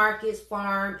farmers markets,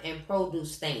 farm and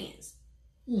produce stands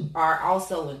are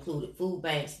also included. Food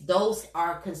banks, those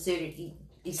are considered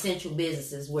essential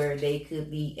businesses where they could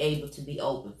be able to be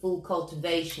open. Food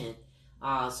cultivation,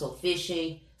 so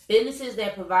fishing, businesses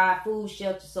that provide food,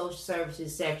 shelter, social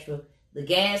services, etc. The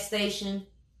gas station,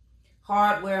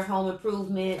 hardware, home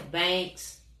improvement,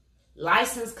 banks,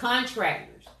 licensed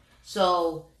contractors.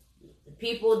 So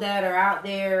people that are out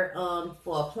there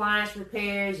for appliance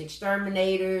repairs,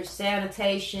 exterminators,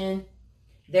 sanitation,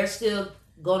 they're still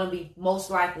going to be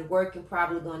most likely working,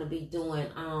 probably going to be doing,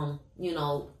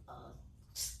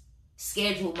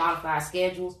 modified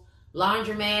schedules.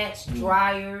 Laundromats,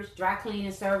 dryers, dry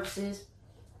cleaning services.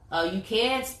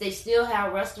 They still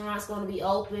have restaurants going to be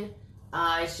open.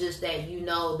 It's just that you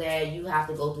know that you have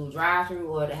to go through a drive-through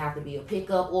or there have to be a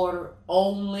pickup order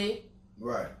only.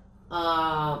 Right.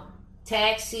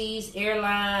 Taxis,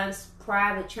 airlines,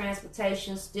 private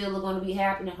transportation still are going to be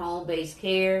happening. Home-based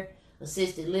care,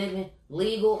 assisted living,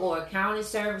 legal or accounting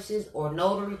services, or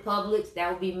notary publics.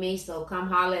 That would be me, so come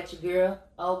holler at your girl.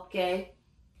 Okay.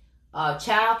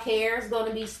 Child care is going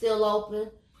to be still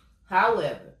open.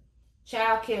 However,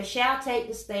 child care shall take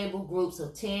the stable groups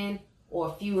of 10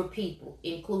 or fewer people,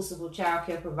 inclusive of child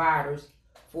care providers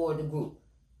for the group.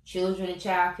 Children and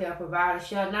child care providers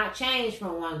shall not change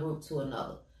from one group to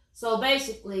another. So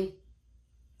basically,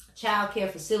 child care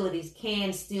facilities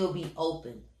can still be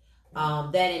open.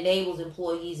 That enables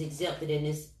employees exempted in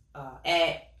this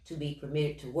act to be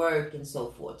permitted to work and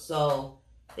so forth. So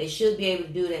they should be able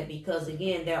to do that because,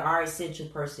 again, there are essential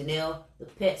personnel. The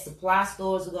pet supply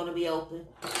stores are going to be open,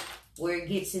 where it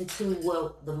gets into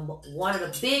one of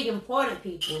the big important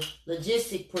people,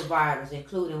 logistic providers,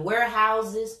 including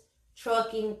warehouses,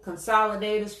 trucking,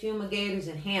 consolidators, fumigators,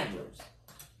 and handlers.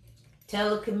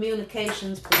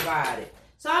 Telecommunications provided.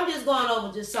 So I'm just going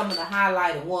over just some of the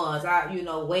highlighted ones.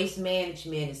 Waste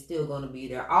management is still going to be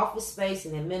there. Office space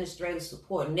and administrative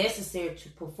support necessary to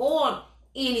perform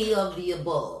any of the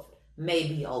above may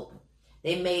be open.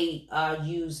 They may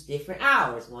use different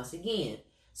hours once again.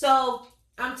 So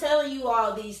I'm telling you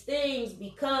all these things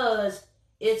because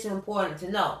it's important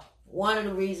to know. One of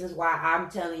the reasons why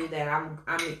I'm telling you that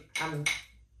I'm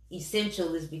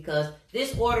essential is because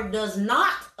this order does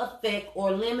not affect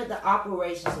or limit the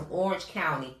operations of Orange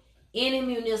County, any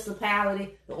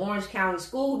municipality, the Orange County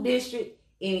School District,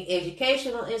 any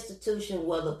educational institution,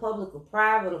 whether public or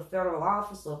private or federal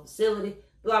office or facility,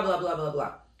 blah, blah, blah, blah,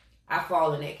 blah. I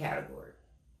fall in that category.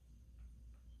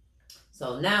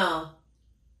 So now,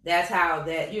 that's how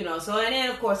that, so, and then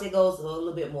of course it goes a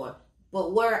little bit more.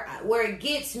 But where it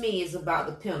gets me is about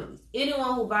the penalties.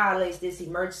 Anyone who violates this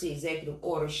emergency executive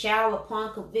order shall,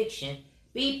 upon conviction,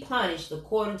 be punished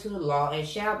according to the law and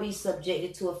shall be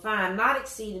subjected to a fine not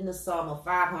exceeding the sum of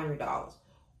 $500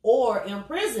 or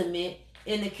imprisonment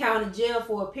in the county jail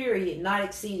for a period not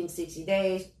exceeding 60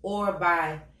 days or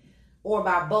by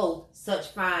both such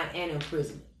fine and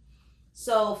imprisonment.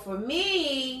 So for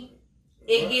me,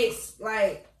 it gets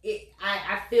like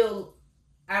I feel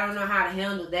I don't know how to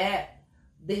handle that.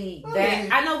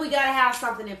 I know we gotta have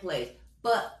something in place,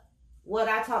 but what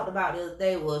I talked about the other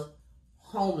day was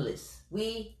homeless.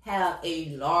 We have a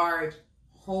large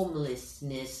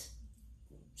homelessness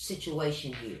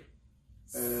situation here.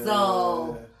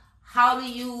 So how do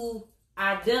you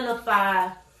identify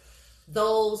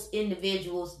those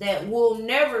individuals that will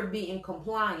never be in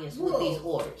compliance with these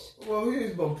orders? Well,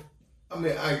 I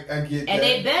get that. And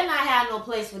they better not have no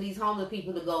place for these homeless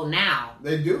people to go now.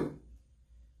 They do.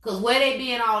 Because where they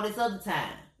been all this other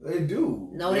time? They do.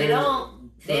 No, they don't.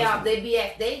 They have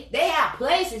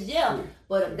places, yeah. Sweet.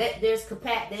 But there's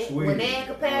capacity. When they have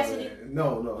capacity.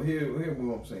 No. Hear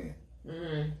what I'm saying.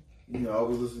 Mm-hmm. I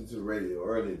was listening to the radio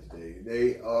earlier today.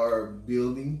 They are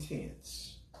building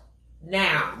tents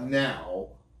now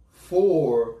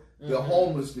for the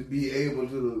homeless to be able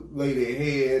to lay their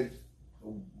head,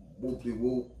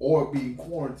 whoop-de-whoop, or be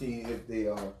quarantined if they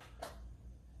are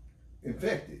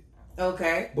infected.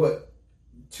 Okay. But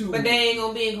they ain't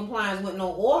gonna be in compliance with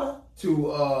no order.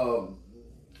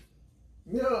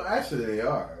 Actually they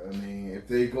are. I mean, if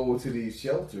they go to these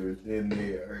shelters, then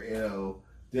they are in a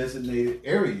designated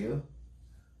area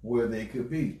where they could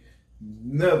be.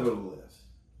 Nevertheless,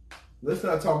 let's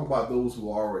not talk about those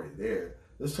who are already there.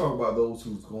 Let's talk about those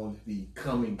who's going to be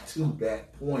coming to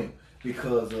that point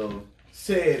because of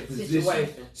said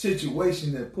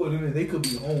situation that put them in. They could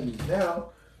be homeless now.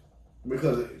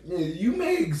 Because you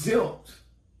may exempt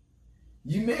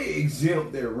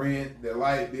their rent, their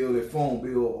light bill, their phone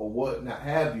bill, or what not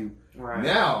have you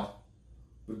now.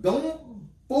 But don't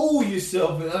fool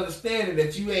yourself in understanding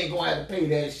that you ain't gonna have to pay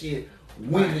that shit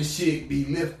when the shit be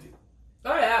lifted.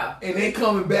 Oh yeah. And they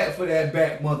coming back for that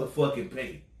back motherfucking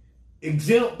pay.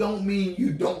 Exempt don't mean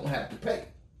you don't have to pay.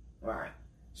 Right.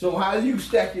 So how you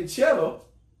stack your cheddar?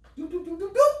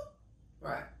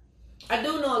 Right. I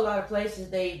do know a lot of places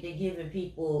they giving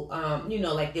people,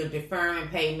 like they're deferring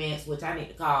payments, which I need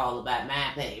to call about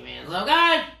my payments.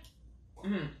 Okay?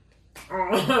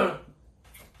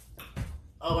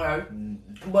 Okay.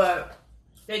 But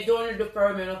they're doing the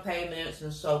deferment of payments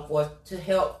and so forth to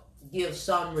help give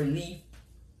some relief.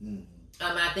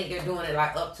 I think they're doing it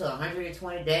like up to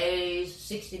 120 days,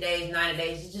 60 days, 90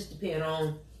 days. It just depends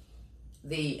on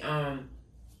the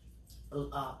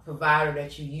provider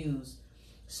that you use.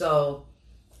 So,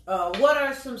 what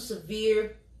are some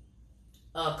severe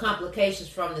complications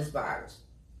from this virus?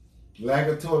 Lack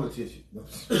of toilet tissue.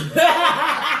 Listen,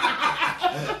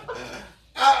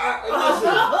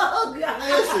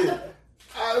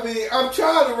 I mean, I'm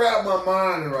trying to wrap my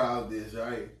mind around this,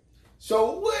 right?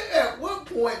 So, at what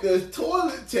point does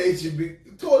toilet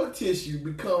tissue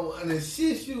become an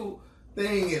essential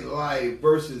thing in life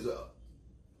versus,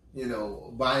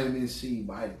 vitamin C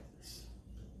vitamins?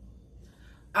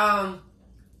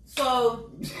 So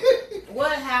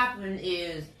what happened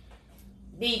is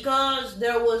because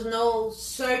there was no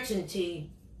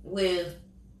certainty with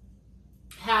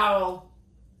how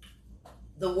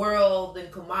the world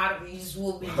and commodities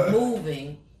will be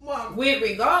moving, with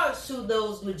regards to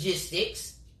those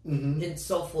logistics and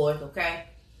so forth, okay?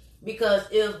 Because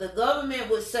if the government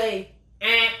would say,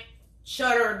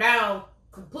 shut her down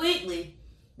completely,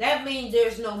 that means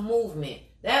there's no movement.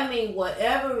 That means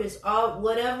whatever is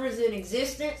in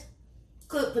existence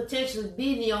could potentially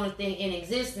be the only thing in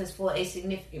existence for a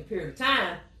significant period of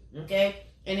time, okay?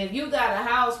 And if you got a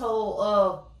household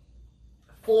of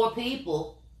 4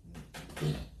 people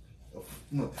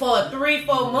for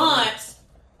 3-4 months,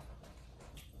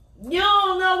 you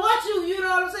don't know you know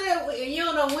what I'm saying? You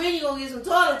don't know when you're going to get some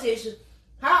toilet tissue.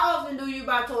 How often do you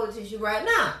buy toilet tissue right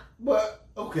now? But,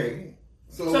 okay.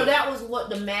 So that was what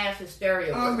the mass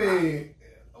hysteria was. I mean,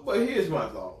 but here's my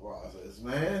thought process,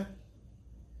 man.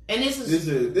 And this is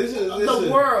the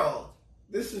world.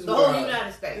 This is the whole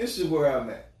United States. This is where I'm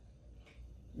at.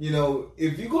 You know,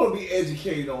 if you're going to be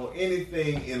educated on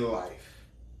anything in life,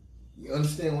 you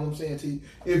understand what I'm saying to you?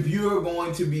 If you're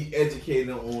going to be educated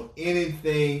on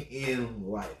anything in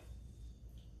life,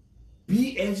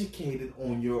 be educated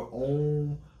on your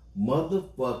own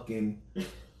motherfucking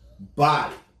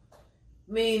body.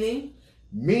 Meaning,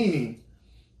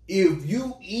 if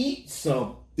you eat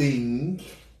something,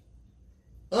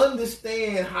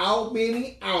 understand how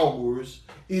many hours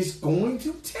it's going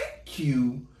to take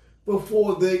you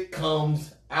before it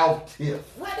comes out here.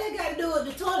 What they got to do with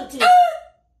the toilet tissue?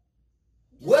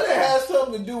 What it has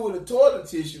something to do with the toilet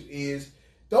tissue is,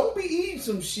 don't be eating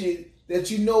some shit that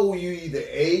you know you either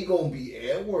A, gonna be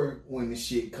at work when the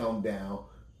shit come down.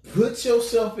 Put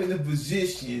yourself in a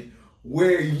position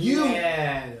where you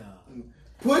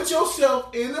put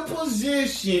yourself in a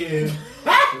position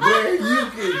where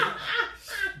you can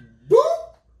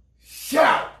boop,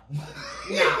 shout.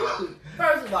 Now,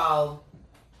 first of all,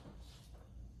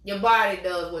 your body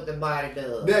does what the body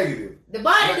does. Negative. The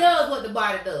body does what the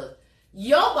body does.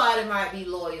 Your body might be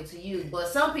loyal to you, but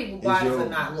some people's bodies are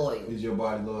not loyal. Is your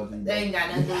body loyal to you? They ain't got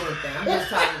nothing to do with that. I'm just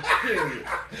talking period.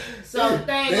 So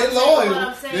they're loyal. What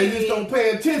I'm saying they just don't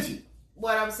pay attention.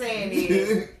 What I'm saying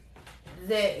is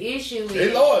the issue is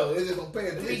they loyal. They just don't pay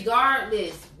attention.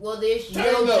 Regardless whether it's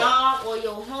your job or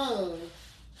your home,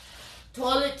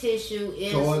 toilet tissue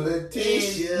is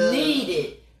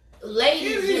needed.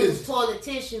 Ladies use toilet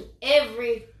tissue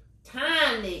every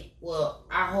time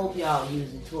I hope y'all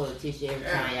using toilet tissue every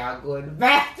time y'all go in the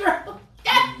bathroom.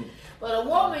 But a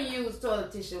woman uses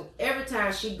toilet tissue every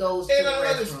time she goes to the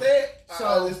restroom. I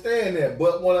understand that,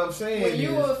 but what I'm saying when is,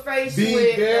 you were faced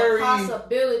with the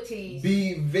possibilities,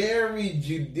 be very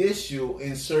judicial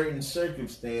in certain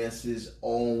circumstances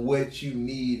on what you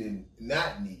need and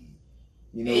not need.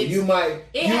 You know,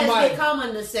 it has become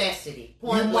a necessity.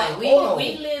 Point blank. We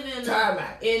live in the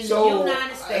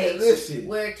United States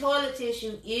where toilet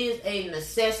tissue is a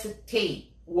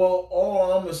necessity. Well,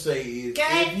 all I'm gonna say is,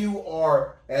 if you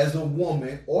are, as a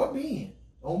woman or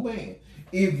man,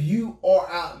 if you are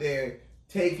out there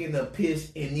taking a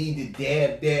piss and need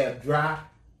to dab dry,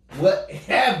 what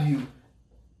have you?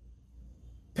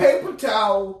 Paper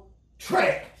towel,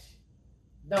 trash.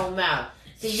 Don't matter.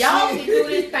 See, y'all can do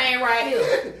this thing right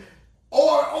here.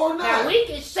 Or not. Now, we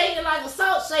can shake it like a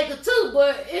salt shaker too,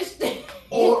 but it's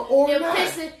or you're not.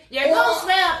 pissing. You're going to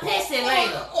smell pissing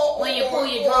later when you pull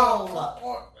your drawers up.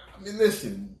 I mean,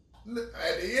 listen.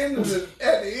 At the end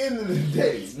of the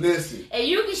day, listen. And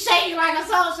you can shake it like a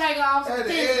salt shaker off some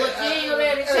piss, but you ain't gonna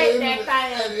let it shake that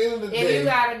thing. At the end of the if day, you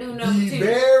gotta do number 2. Be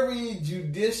very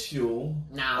judicial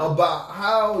about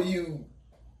how you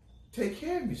take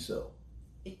care of yourself.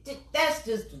 That's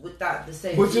just without the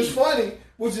same. Which is funny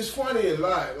a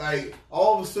lot. Like,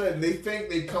 all of a sudden, they think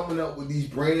they're coming up with these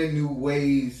brand new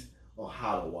ways of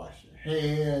how to wash your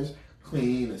hands,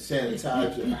 clean and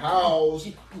sanitize your house.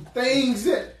 Things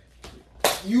that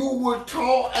you were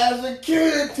taught as a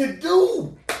kid to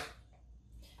do.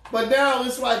 But now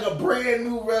it's like a brand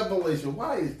new revelation.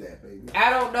 Why is that, baby? I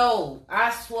don't know.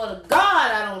 I swear to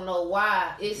God, I don't know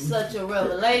why it's such a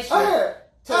revelation.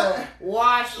 To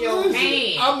wash your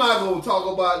hands. I'm not going to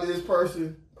talk about this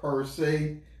person per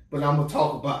se, but I'm going to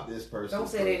talk about this person. Don't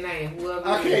say their name. Whoever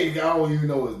I don't even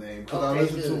know his name because I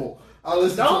listen to him.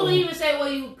 Don't even say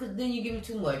because then you give me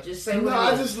too much. Just say what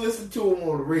I just listen to him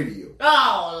on the radio.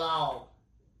 Oh,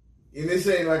 Lord. And this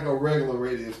ain't like a regular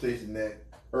radio station that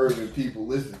urban people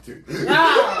listen to.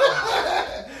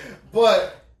 No.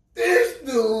 But this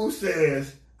dude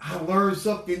says, I learned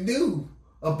something new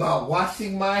about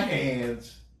washing my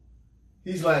hands.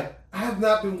 He's like, I have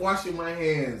not been washing my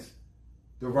hands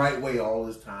the right way all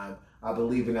this time. I've been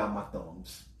leaving out my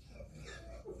thumbs.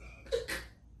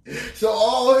 So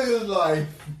all his life,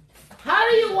 how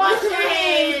do you wash your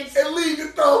hands and leave your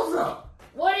thumbs up?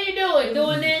 What are you doing?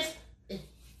 Doing this?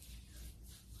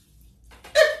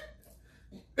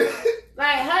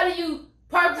 Like, how do you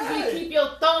purposely keep your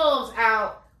thumbs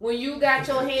out when you got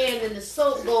your hand and the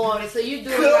soap go on it? So you do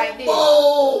it like this. Come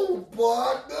on,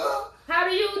 partner. How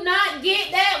do you not get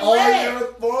that All wet?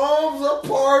 your thumbs are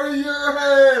part of your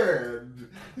hand.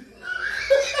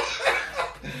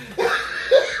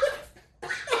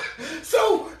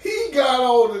 So he got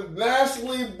on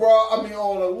the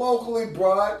on a locally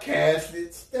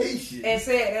broadcasted station And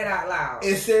said that out loud.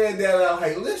 and said that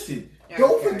hey, listen,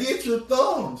 don't forget your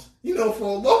thumbs. You know,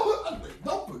 for a moment,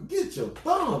 don't forget your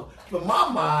thumbs. But my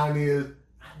mind is,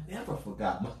 I never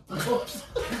forgot my thumbs.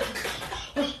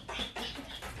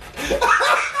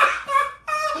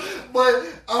 But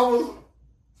I was,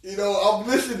 I'm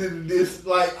listening to this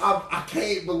like I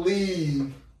can't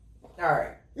believe. All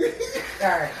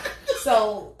right.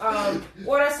 So,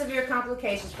 what are severe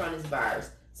complications from this virus?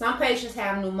 Some patients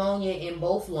have pneumonia in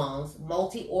both lungs,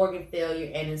 multi-organ failure,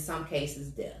 and in some cases,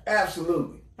 death.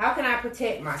 Absolutely. How can I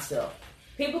protect myself?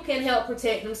 People can help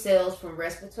protect themselves from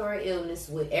respiratory illness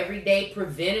with everyday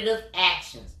preventative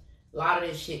actions. A lot of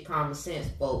this shit, common sense,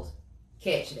 folks.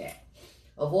 Catch that.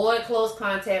 Avoid close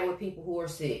contact with people who are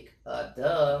sick.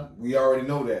 Duh. We already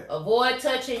know that. Avoid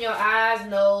touching your eyes,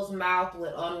 nose, mouth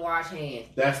with unwashed hands.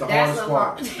 That's the hardest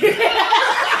part.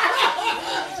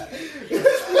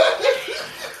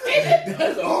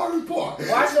 That's the hardest part.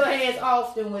 Wash your hands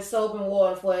often with soap and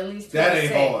water for at least 20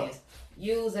 seconds. Hard.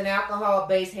 Use an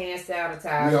alcohol-based hand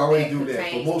sanitizer. We already do that for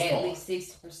contains most at part. least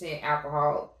 60%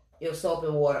 alcohol if soap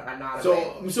and water are not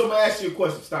available. So I'm gonna ask you a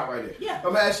question. Stop right there. Yeah.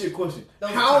 I'm gonna ask you a question.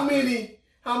 Don't How stop.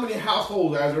 many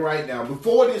households as of right now,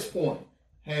 before this point,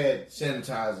 had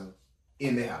sanitizer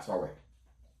in their house already?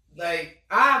 Like,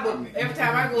 every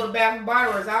time I go to Bath and Body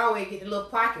Works, I always get the little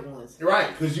pocket ones. Right,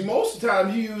 because most of the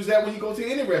time you use that when you go to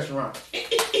any restaurant.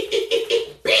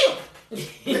 Bam!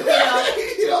 You know?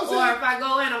 You know what Or I'm if I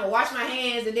go in, I'm gonna wash my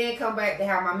hands and then come back to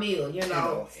have my meal. You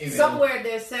know, saying? somewhere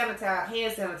there's hand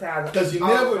sanitizer. Because you all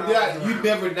never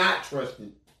around. not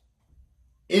trusted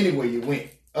anywhere you went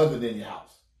other than your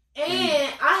house.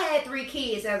 And I had 3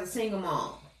 kids as a single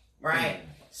mom, right?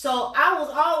 So I was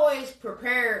always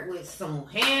prepared with some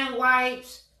hand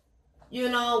wipes,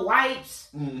 wipes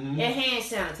Mm-hmm. and hand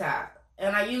sanitizer.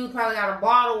 And I usually probably got a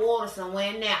bottle of water somewhere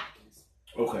and napkins.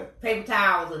 Okay. Paper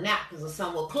towels or napkins or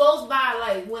somewhere close by,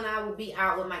 like when I would be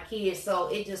out with my kids. So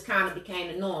it just kind of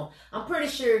became the norm. I'm pretty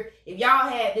sure if y'all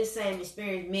had this same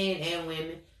experience, men and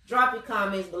women, drop your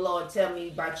comments below and tell me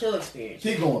about your experience.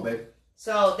 Keep going, baby.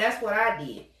 So that's what I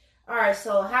did. All right,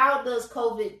 so how does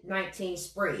COVID-19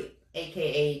 spread,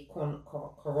 aka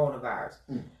coronavirus?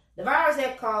 The virus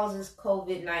that causes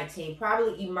COVID-19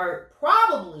 probably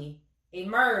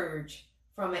emerged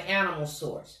from an animal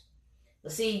source.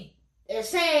 But see, they're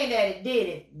saying that it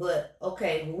didn't, but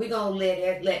okay, well, we're going to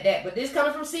let that. But this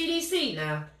coming from CDC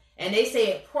now, and they say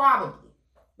it probably.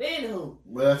 But anywho.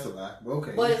 Well, that's a lie.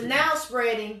 Okay. But it's now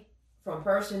spreading from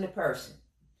person to person.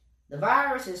 The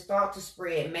virus is thought to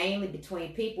spread mainly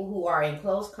between people who are in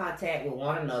close contact with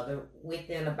one another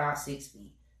within about 6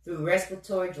 feet through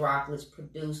respiratory droplets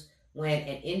produced when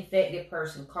an infected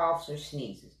person coughs or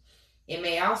sneezes. It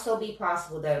may also be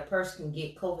possible that a person can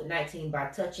get COVID-19 by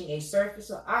touching a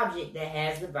surface or object that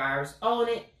has the virus on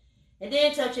it and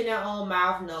then touching their own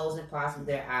mouth, nose, and possibly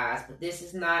their eyes. But this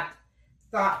is not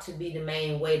thought to be the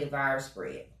main way the virus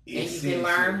spread. And you can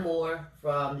learn more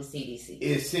from the CDC.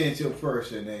 Essential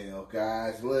personnel,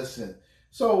 guys. Listen.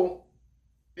 So,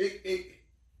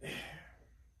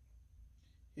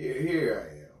 here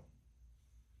I am.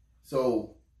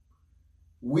 So,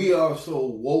 we are so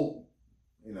woke.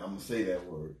 I'm going to say that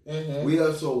word. Mm-hmm. We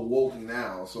are so woke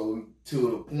now. So, to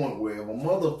the point where if a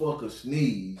motherfucker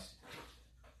sneeze,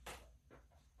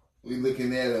 we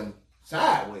looking at him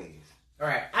sideways. All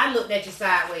right. I looked at you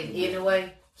sideways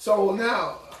anyway.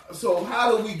 So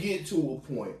how do we get to a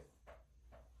point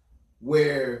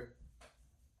where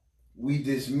we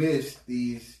dismiss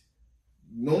these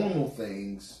normal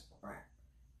things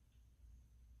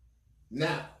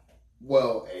now?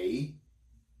 Well,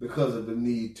 because of the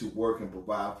need to work and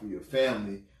provide for your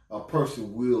family, a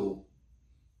person will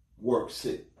work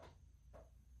sick.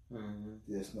 Mm-hmm.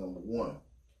 That's number one.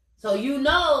 So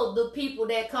the people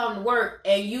that come to work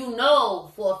and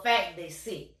for a fact they're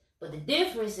sick. But the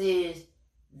difference is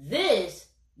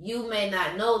you may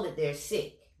not know that they're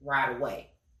sick right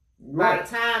away. Right. By the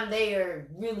time they are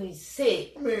really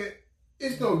sick. I mean,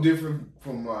 it's no different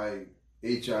from like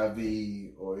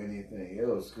HIV or anything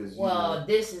else. Cause,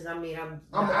 this is, I'm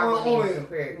only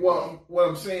prepared. what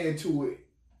I'm saying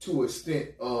to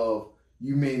extent of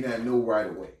you may not know right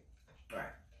away.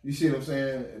 Right. You see what I'm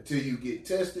saying? Until you get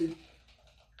tested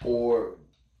or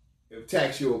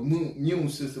attacks your immune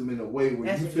system in a way where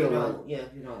That's you if feel you like don't,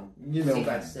 if you don't you know. see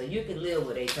about yourself. You can live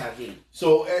with HIV.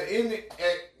 So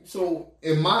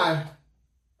in my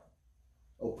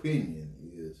opinion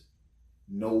is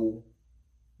know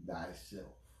thyself.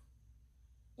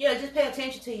 Yeah, just pay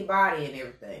attention to your body and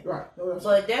everything. Right. No,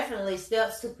 but definitely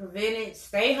steps to prevent it.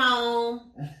 Stay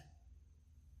home.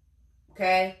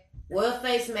 Okay? Wear a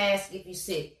face mask if you're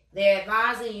sick. They're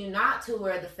advising you not to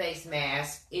wear the face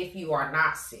mask if you are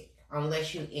not sick,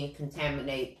 unless you're in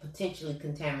potentially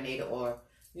contaminated or,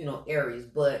 areas.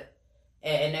 But,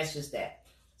 and that's just that.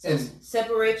 So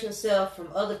separate yourself from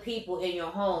other people in your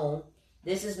home.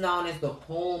 This is known as the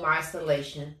home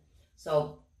isolation.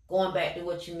 So going back to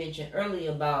what you mentioned earlier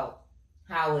about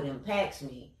how it impacts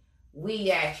me,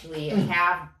 we actually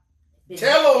have been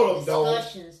having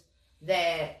discussions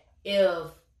that if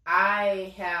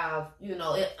I have, in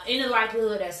the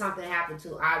likelihood that something happened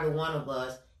to either one of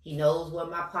us, he knows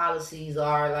what my policies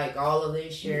are, like all of the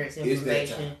insurance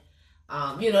information.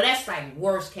 That's like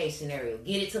worst case scenario.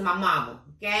 Get it to my mama,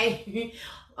 okay?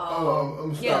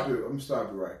 I'm gonna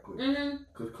stop you right quick.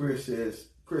 Because Chris says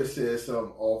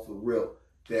something off the rip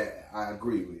that I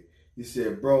agree with. He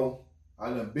said, bro, I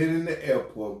done been in the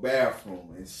airport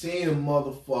bathroom and seen a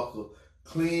motherfucker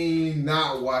clean,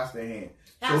 not wash their hands.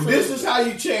 Absolutely. So this is how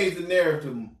you change the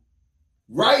narrative.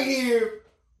 Right here,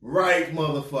 right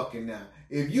motherfucking now.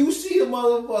 If you see a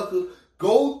motherfucker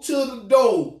go to the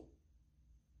door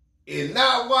and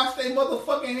not wash their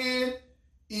motherfucking hand,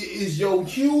 it is your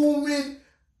human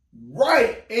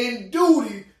right and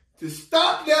duty to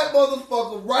stop that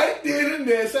motherfucker right then and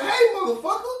there and say, hey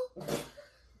motherfucker,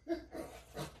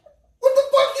 what the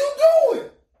fuck you doing?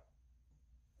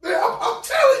 Man, I'm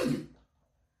telling you.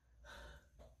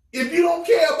 If you don't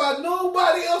care about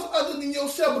nobody else other than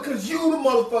yourself because you the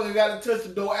motherfucker got to touch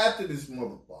the door after this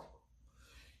motherfucker.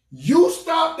 You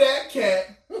stop that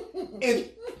cat and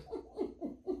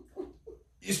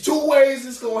it's two ways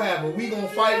it's going to happen. We going to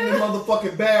fight in the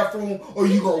motherfucking bathroom or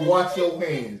you going to wash your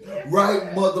hands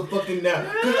right motherfucking now.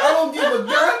 Because I don't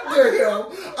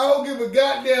give a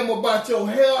goddamn about your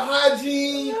hair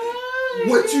hygiene,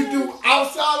 what you do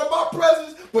outside of my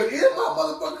presence. But in my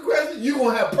motherfucking presence, you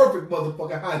gonna have perfect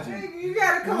motherfucking hygiene. You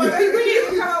gotta come up. We need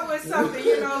to come up with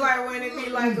something, like when it be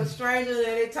like a stranger and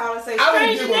they tell us, say,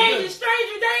 stranger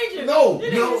danger. No.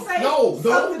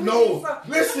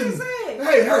 Listen,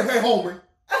 hey, homie.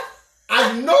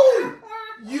 I know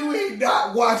you ain't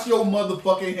not wash your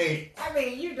motherfucking hands. I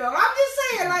mean, I'm just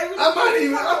saying, like, I'm not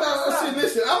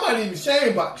even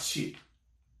ashamed about the shit.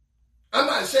 I'm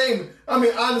not ashamed. I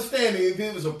mean, I understand if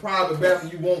it was a private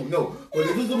bathroom, you won't know. But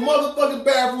if it's a motherfucking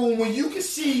bathroom when you can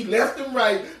see left and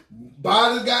right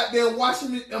by the goddamn by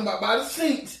the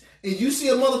sinks, and you see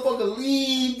a motherfucker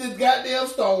leave this goddamn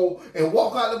stall and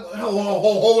walk out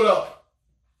hold up.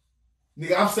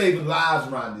 Nigga, I'm saving lives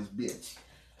around this bitch.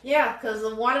 Yeah, because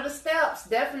one of the steps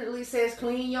definitely says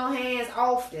clean your hands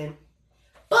often.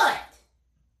 But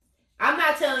I'm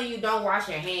not telling you don't wash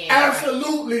your hands.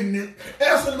 Absolutely, Nick.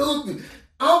 Absolutely.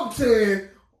 I'm saying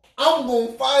I'm going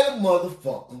to fight a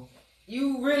motherfucker.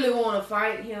 You really want to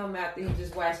fight him after he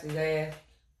just washed his ass?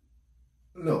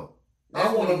 No.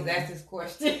 I want to ask this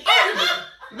question.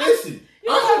 Listen.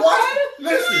 I'm going to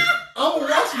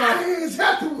wash my hands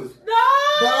afterwards. No.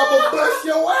 But I'm going to bust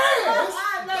your ass.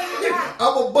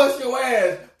 I'm going to bust your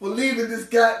ass for leaving this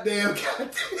goddamn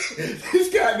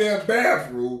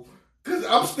bathroom. Because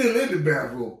I'm still in the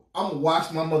bathroom. I'm going to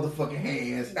wash my motherfucking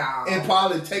hands and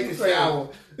probably take a shower.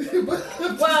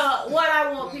 Well, what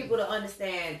I want people to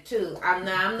understand, too, I'm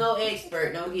no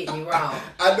expert, don't get me wrong.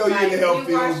 I know you're in the health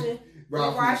field.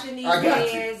 You're washing these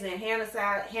hands and hand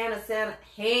sanitizer,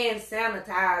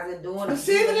 doing all of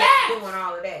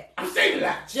that. I'm saving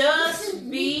lives. Just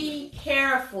be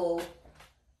careful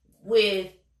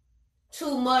with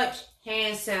too much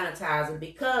hand sanitizer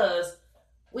because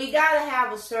we got to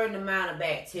have a certain amount of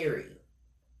bacteria.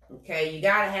 Okay? You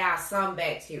got to have some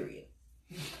bacteria.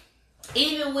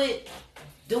 Even with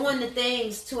doing the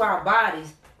things to our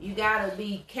bodies, you got to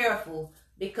be careful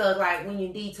because like when you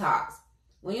detox,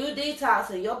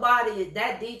 and your body,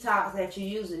 that detox that you're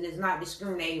using is not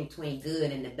discriminating between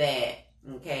good and the bad.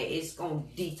 Okay? It's going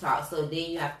to detox. So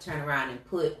then you have to turn around and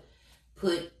put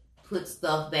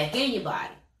stuff back in your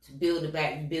body to build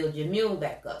your immune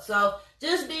back up. So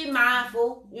just be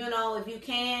mindful, if you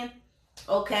can.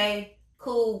 Okay,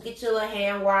 cool. Get your little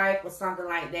hand wipe or something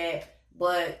like that.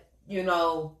 But,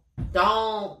 don't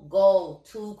go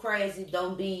too crazy.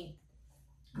 Don't be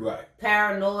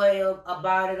paranoid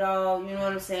about it all. You know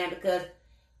what I'm saying? Because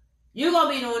you're going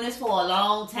to be doing this for a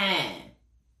long time.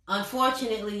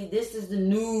 Unfortunately, this is the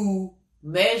new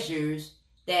measures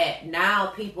that now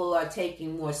people are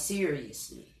taking more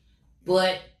seriously.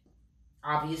 But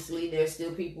obviously, there's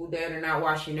still people that are not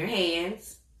washing their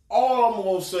hands. All I'm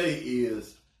gonna say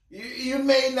is, you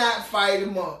may not fight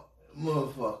him up,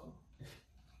 motherfucker.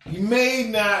 You may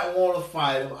not want to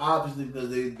fight them, obviously, because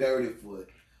they're dirty foot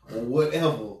or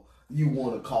whatever you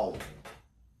want to call them.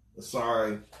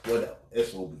 Sorry, whatever,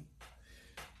 SOB.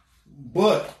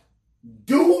 But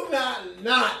do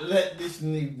not let this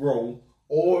Negro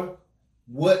or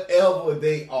whatever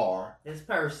they are, this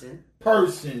person,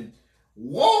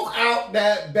 walk out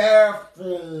that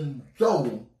bathroom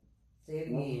door. Say it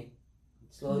again.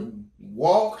 Slowly.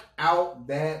 Walk out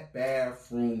that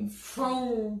bathroom.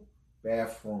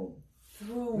 Bathroom.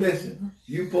 Listen,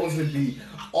 you supposed to be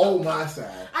on my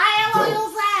side. I am on your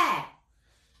side.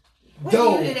 When you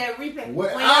do that replay,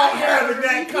 without having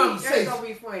that conversation, that's gonna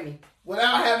be funny.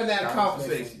 Without having that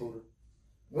conversation.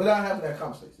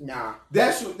 Nah.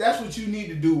 That's what you need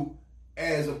to do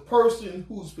as a person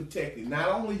who's protected. Not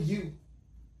only you,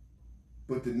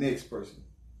 but the next person.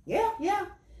 Yeah.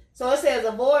 So it says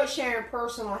avoid sharing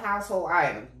personal household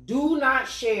items. Do not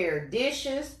share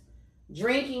dishes,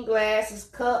 drinking glasses,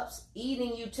 cups,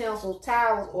 eating utensils,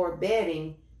 towels, or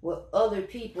bedding with other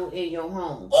people in your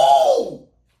home. Oh!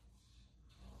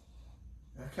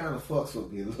 That kind of fucks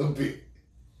with me a little bit.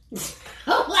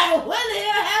 I'm like, what the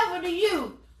hell happened to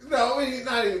you? No, it's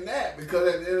not even that.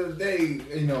 Because at the end of the day,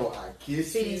 I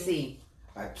kiss you. CDC.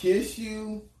 I kiss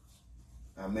you.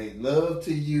 I make love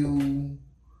to you.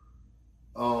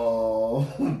 All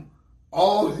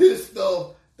this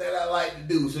stuff that I like to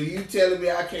do. So you telling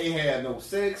me I can't have no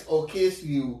sex or kiss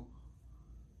you?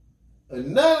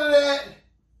 And none of that?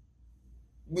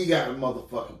 We got a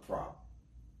motherfucking problem.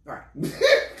 Right.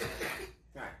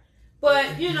 But,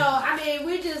 I'm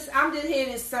just here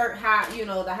to insert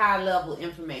the high level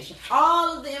information.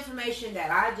 All of the information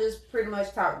that I just pretty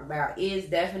much talked about is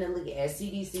definitely at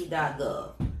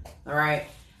cdc.gov. All right.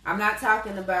 I'm not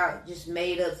talking about just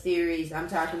made up theories. I'm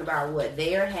talking about what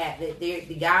the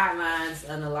guidelines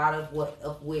and a lot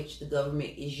of which the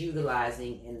government is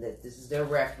utilizing, and that this is their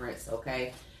reference.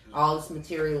 Okay. All this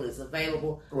material is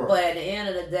available. Right. But at the end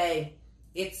of the day,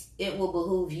 it will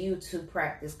behoove you to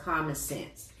practice common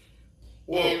sense.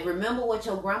 Whoa. And remember what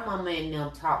your grandmama and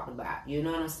them talked about. You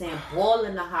know what I'm saying?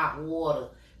 Boiling the hot water,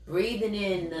 breathing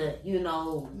in the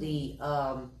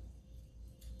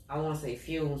I want to say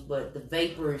fumes, but the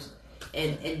vapors,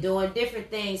 and doing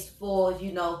different things for,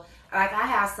 like I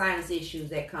have sinus issues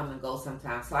that come and go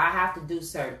sometimes. So I have to do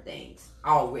certain things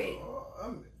already.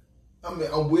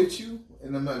 I'm with you,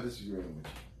 and I'm not disagreeing with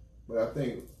you. But I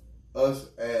think us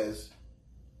as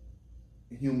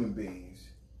human beings,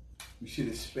 we should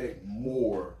expect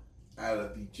more out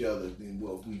of each other than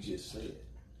what we just said.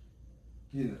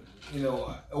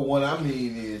 What I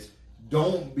mean is,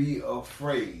 don't be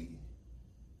afraid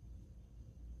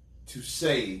to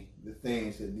say the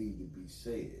things that need to be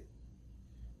said.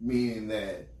 Meaning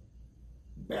that,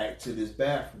 back to this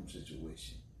bathroom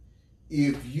situation.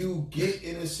 If you get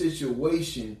in a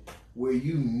situation where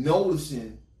you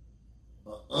noticing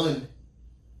an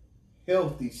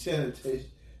unhealthy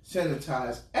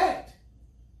sanitized act,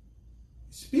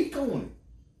 speak on it.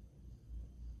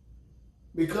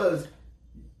 Because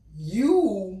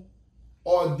you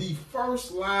are the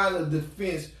first line of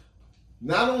defense,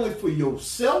 not only for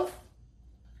yourself,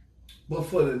 but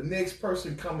for the next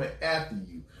person coming after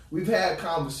you. We've had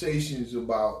conversations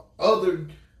about other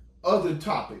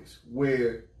topics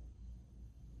where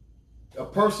a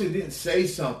person didn't say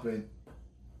something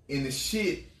and the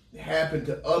shit happened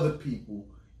to other people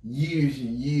years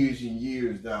and years and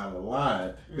years down the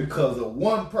line because of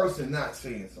one person not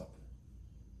saying something.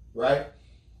 Right?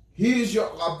 Here's your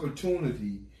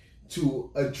opportunity to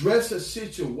address a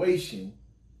situation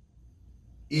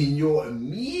in your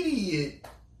immediate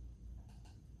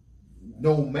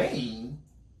domain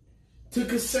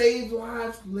to save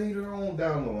lives later on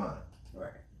down the line.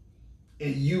 Right.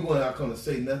 And you are not going to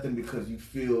say nothing because you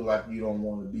feel like you don't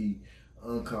want to be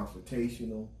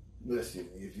unconfrontational. Listen,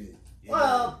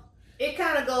 it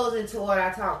kind of goes into what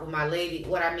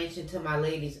I mentioned to my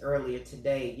ladies earlier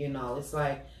today. It's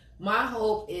like, my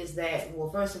hope is that,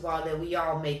 well, first of all, that we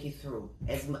all make it through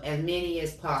as many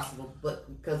as possible, but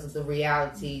because of the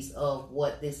realities of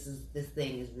what this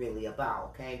thing is really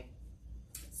about. Okay.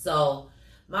 So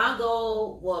my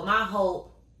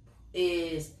hope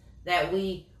is that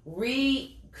we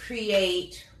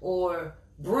recreate or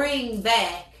bring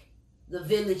back the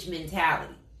village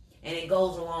mentality. And it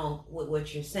goes along with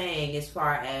what you're saying as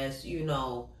far as,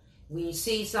 when you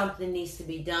see something needs to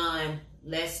be done,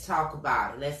 let's talk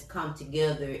about it. Let's come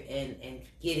together and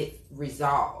get it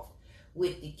resolved.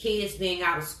 with the kids being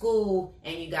out of school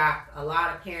and you got a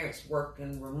lot of parents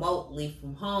working remotely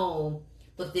from home,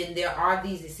 but then there are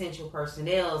these essential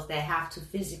personnel that have to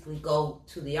physically go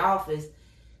to the office.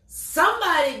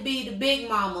 Somebody be the big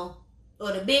mama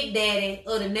or the big daddy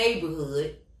or the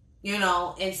neighborhood, you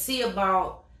know, and see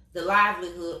about the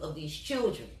livelihood of these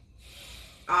children.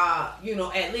 You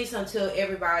know, at least until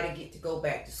everybody get to go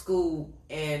back to school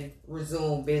and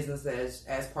resume business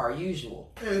as per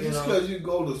usual. And just because you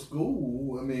go to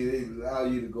school, I mean, they allow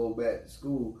you to go back to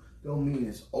school, don't mean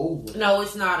it's over. No,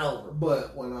 it's not over.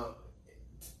 But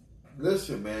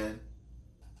listen, man,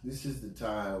 this is the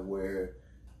time where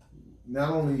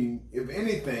not only, if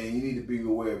anything, you need to be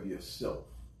aware of yourself.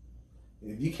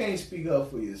 If you can't speak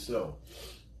up for yourself,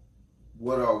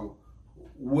 what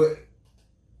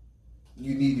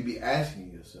you need to be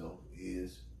asking yourself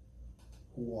is,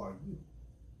 who are you?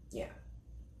 Yeah.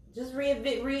 Just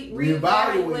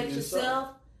reevaluate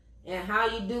yourself and how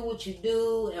you do what you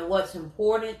do and what's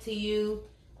important to you.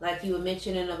 Like you were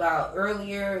mentioning about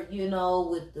earlier, you know,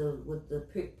 with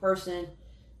the person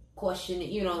questioning,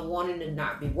 you know, wanting to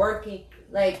not be working.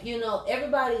 Like, you know,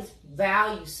 everybody's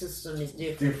value system is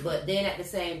different. But then at the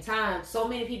same time, so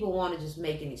many people want to just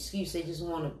make an excuse. They just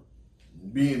want to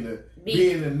be in the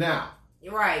now.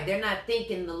 Right. They're not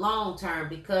thinking the long term,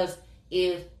 because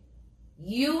if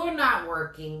you are not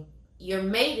working, your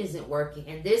mate isn't working,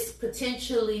 and this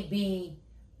potentially be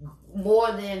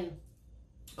more than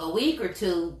a week or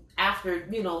two after,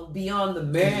 you know, beyond the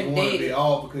mandate. You want to be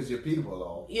off because your people are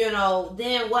off. You know,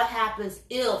 then what happens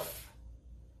if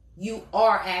you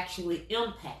are actually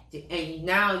impacted and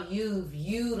now you've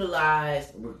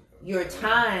utilized your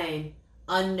time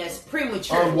prematurely,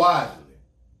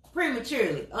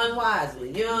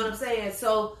 unwisely. You know what I'm saying?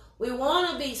 So we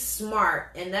want to be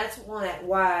smart, and that's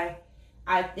why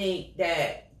I think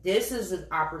that this is an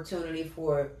opportunity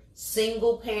for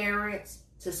single parents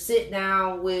to sit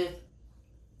down with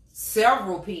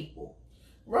several people.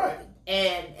 Right.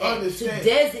 And to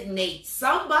designate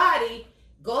somebody.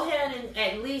 Go ahead and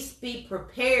at least be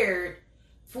prepared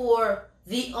for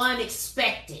the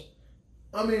unexpected.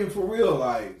 I mean, for real,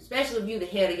 like... Especially if you're the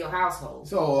head of your household.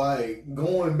 So, like,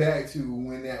 going back to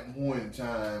that point in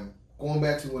time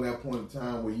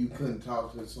where you couldn't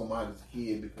talk to somebody's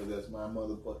kid because that's my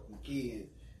motherfucking kid,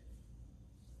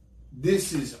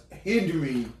 this is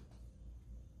hindering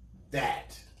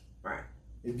that. Right.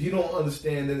 If you don't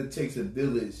understand that it takes a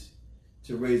village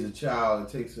to raise a child,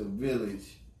 it takes a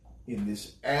village in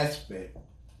this aspect,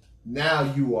 now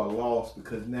you are lost,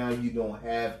 because now you don't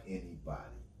have anybody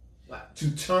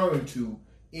to turn to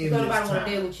in this time. Nobody want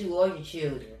to deal with you or your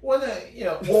children. Well, you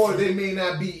know, or they may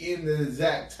not be in the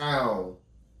exact town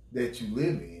that you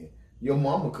live in. Your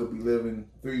mama could be living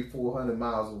 300-400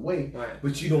 miles away, right,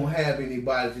 but you don't have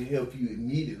anybody to help you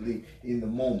immediately in the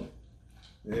moment.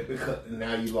 Because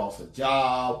now you lost a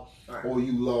job, right, or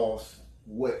you lost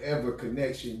whatever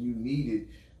connection you needed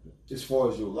as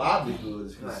far as your livelihood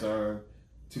is concerned, right,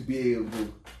 to be able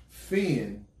to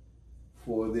fend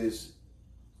for this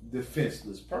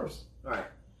defenseless person. Right.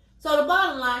 So the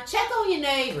bottom line, check on your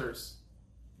neighbors.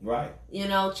 Right. You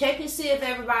know, check and see if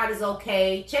everybody's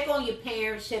okay. Check on your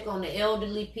parents. Check on the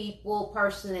elderly people,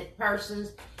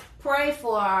 persons. Pray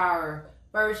for our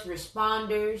first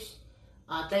responders.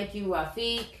 Thank you,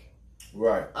 Rafiq.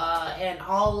 Right. And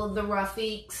all of the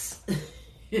Rafiqs.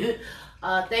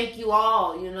 Thank you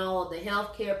all, you know, the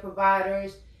healthcare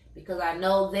providers, because I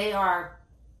know they are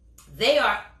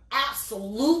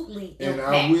absolutely impacted. And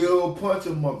I will punch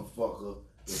a motherfucker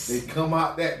if they come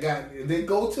out that guy. If they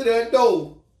go to that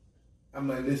door, I'm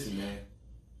like, listen, man,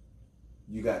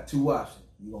 you got two options.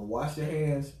 You gonna wash your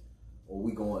hands,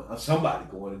 or somebody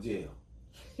going to jail.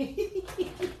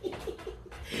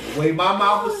 The way my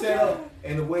mouth is set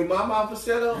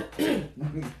up,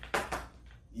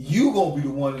 you gonna be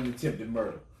the one in attempted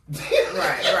murder.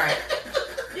 Right.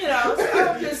 You know, so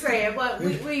I'm just saying, but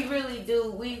we really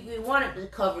do. We wanted to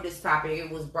cover this topic.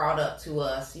 It was brought up to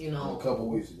us, you know, a couple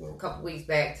weeks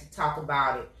back to talk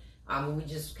about it. We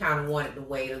just kind of wanted to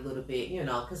wait a little bit, you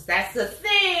know, because that's the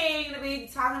thing to be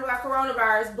talking about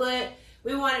coronavirus. But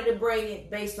we wanted to bring it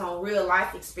based on real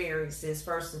life experiences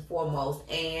first and foremost,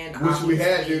 and which we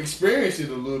had to experience it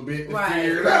a little bit to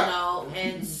figure it out. You know,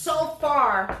 and so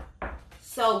far,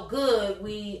 so good.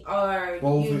 We are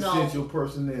both essential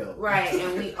personnel, right?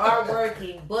 And we are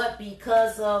working, but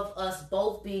because of us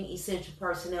both being essential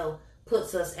personnel,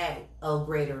 puts us at a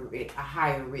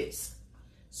higher risk.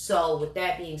 So, with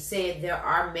that being said, there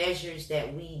are measures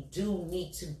that we do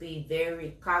need to be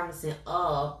very cognizant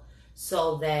of,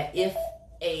 so that if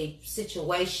a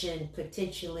situation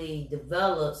potentially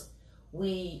develops,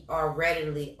 we are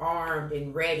readily armed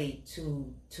and ready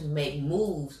to make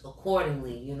moves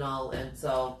accordingly, you know. And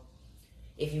so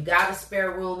if you got a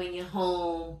spare room in your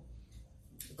home,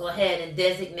 go ahead and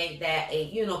designate that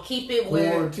keep it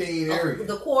quarantine area,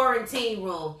 the quarantine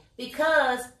room,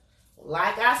 because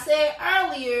like I said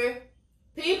earlier,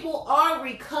 people are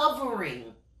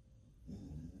recovering.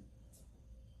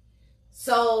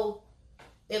 So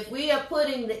if we are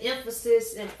putting the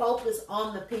emphasis and focus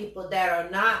on the people that are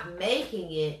not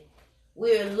making it,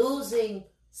 we're losing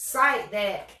sight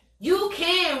that you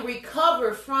can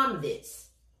recover from this.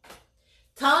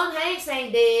 Tom Hanks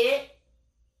ain't dead.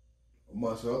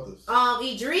 Amongst others.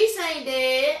 Idris ain't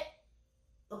dead.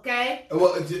 Okay?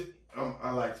 Well,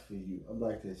 I like for you. I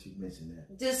like that you mentioned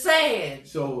that. Just saying.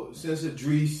 So, since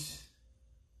Idris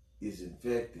is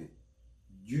infected,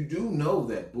 you do know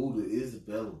that Buddha is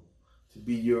available to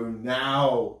be your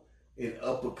now and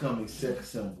up-and-coming sex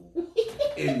symbol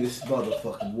in this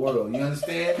motherfucking world. You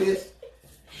understand this?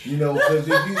 You know, because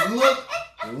if you look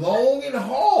long and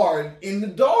hard in the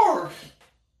dark,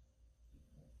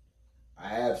 I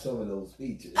have some of those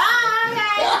features.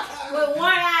 Okay. With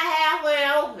one eye halfway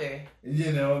open.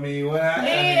 You know what I mean?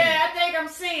 I think I'm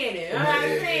seeing it. I'm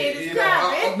seeing it.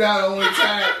 I'm not only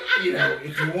trying,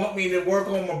 if you want me to work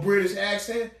on my British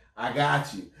accent, I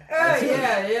got you.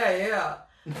 Yeah.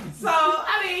 So,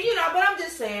 I mean, but I'm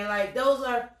just saying, like,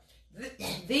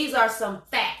 these are some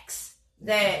facts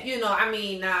that,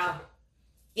 now,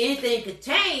 anything could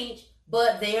change,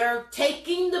 but they're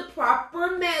taking the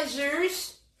proper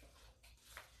measures.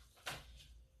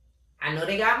 I know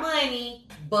they got money,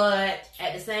 but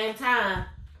at the same time,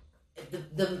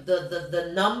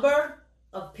 the number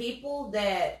of people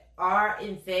that are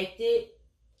infected,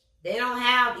 they don't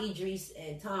have Idris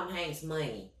and Tom Hanks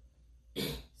money.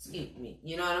 Excuse me.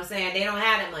 You know what I'm saying? They don't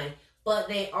have that money. But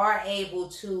they are able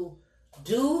to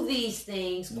do these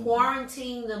things,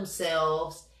 quarantine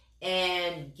themselves,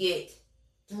 and get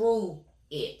through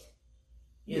it.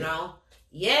 You know?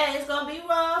 Yeah, it's going to be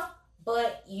rough,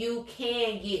 but you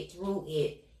can get through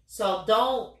it. So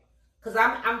don't, because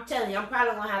I'm telling you, I'm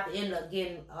probably going to have to end up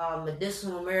getting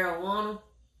medicinal marijuana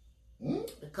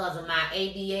because of my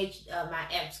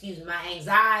my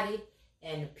anxiety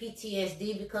and the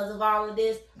PTSD because of all of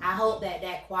this. I hope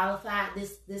that qualified,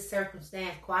 this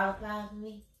circumstance qualifies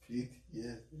me.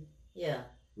 PTSD? Yeah.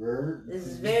 Word? This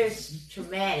is very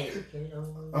traumatic.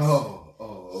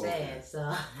 Oh. Sad,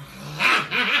 so.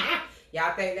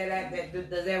 Y'all think that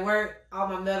does that work? All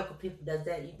my medical people, does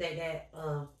that? You think that?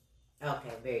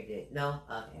 Okay, very good. No?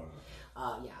 Okay.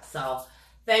 So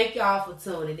thank y'all for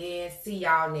tuning in. See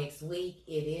y'all next week.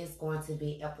 It is going to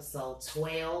be episode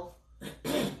 12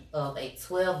 of a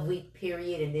 12-week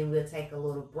period, and then we'll take a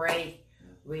little break,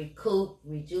 recoup,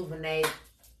 rejuvenate,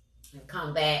 and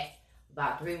come back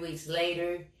about 3 weeks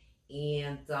later.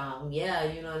 And you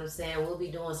know what I'm saying? We'll be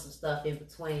doing some stuff in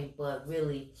between, but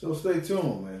really. So stay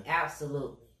tuned, man.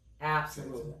 Absolutely.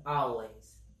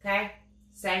 Always. Okay?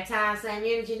 Same time, same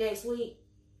energy next week.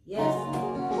 Yes.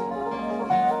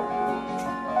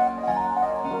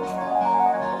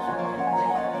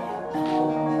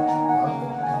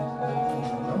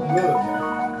 I'm good, man.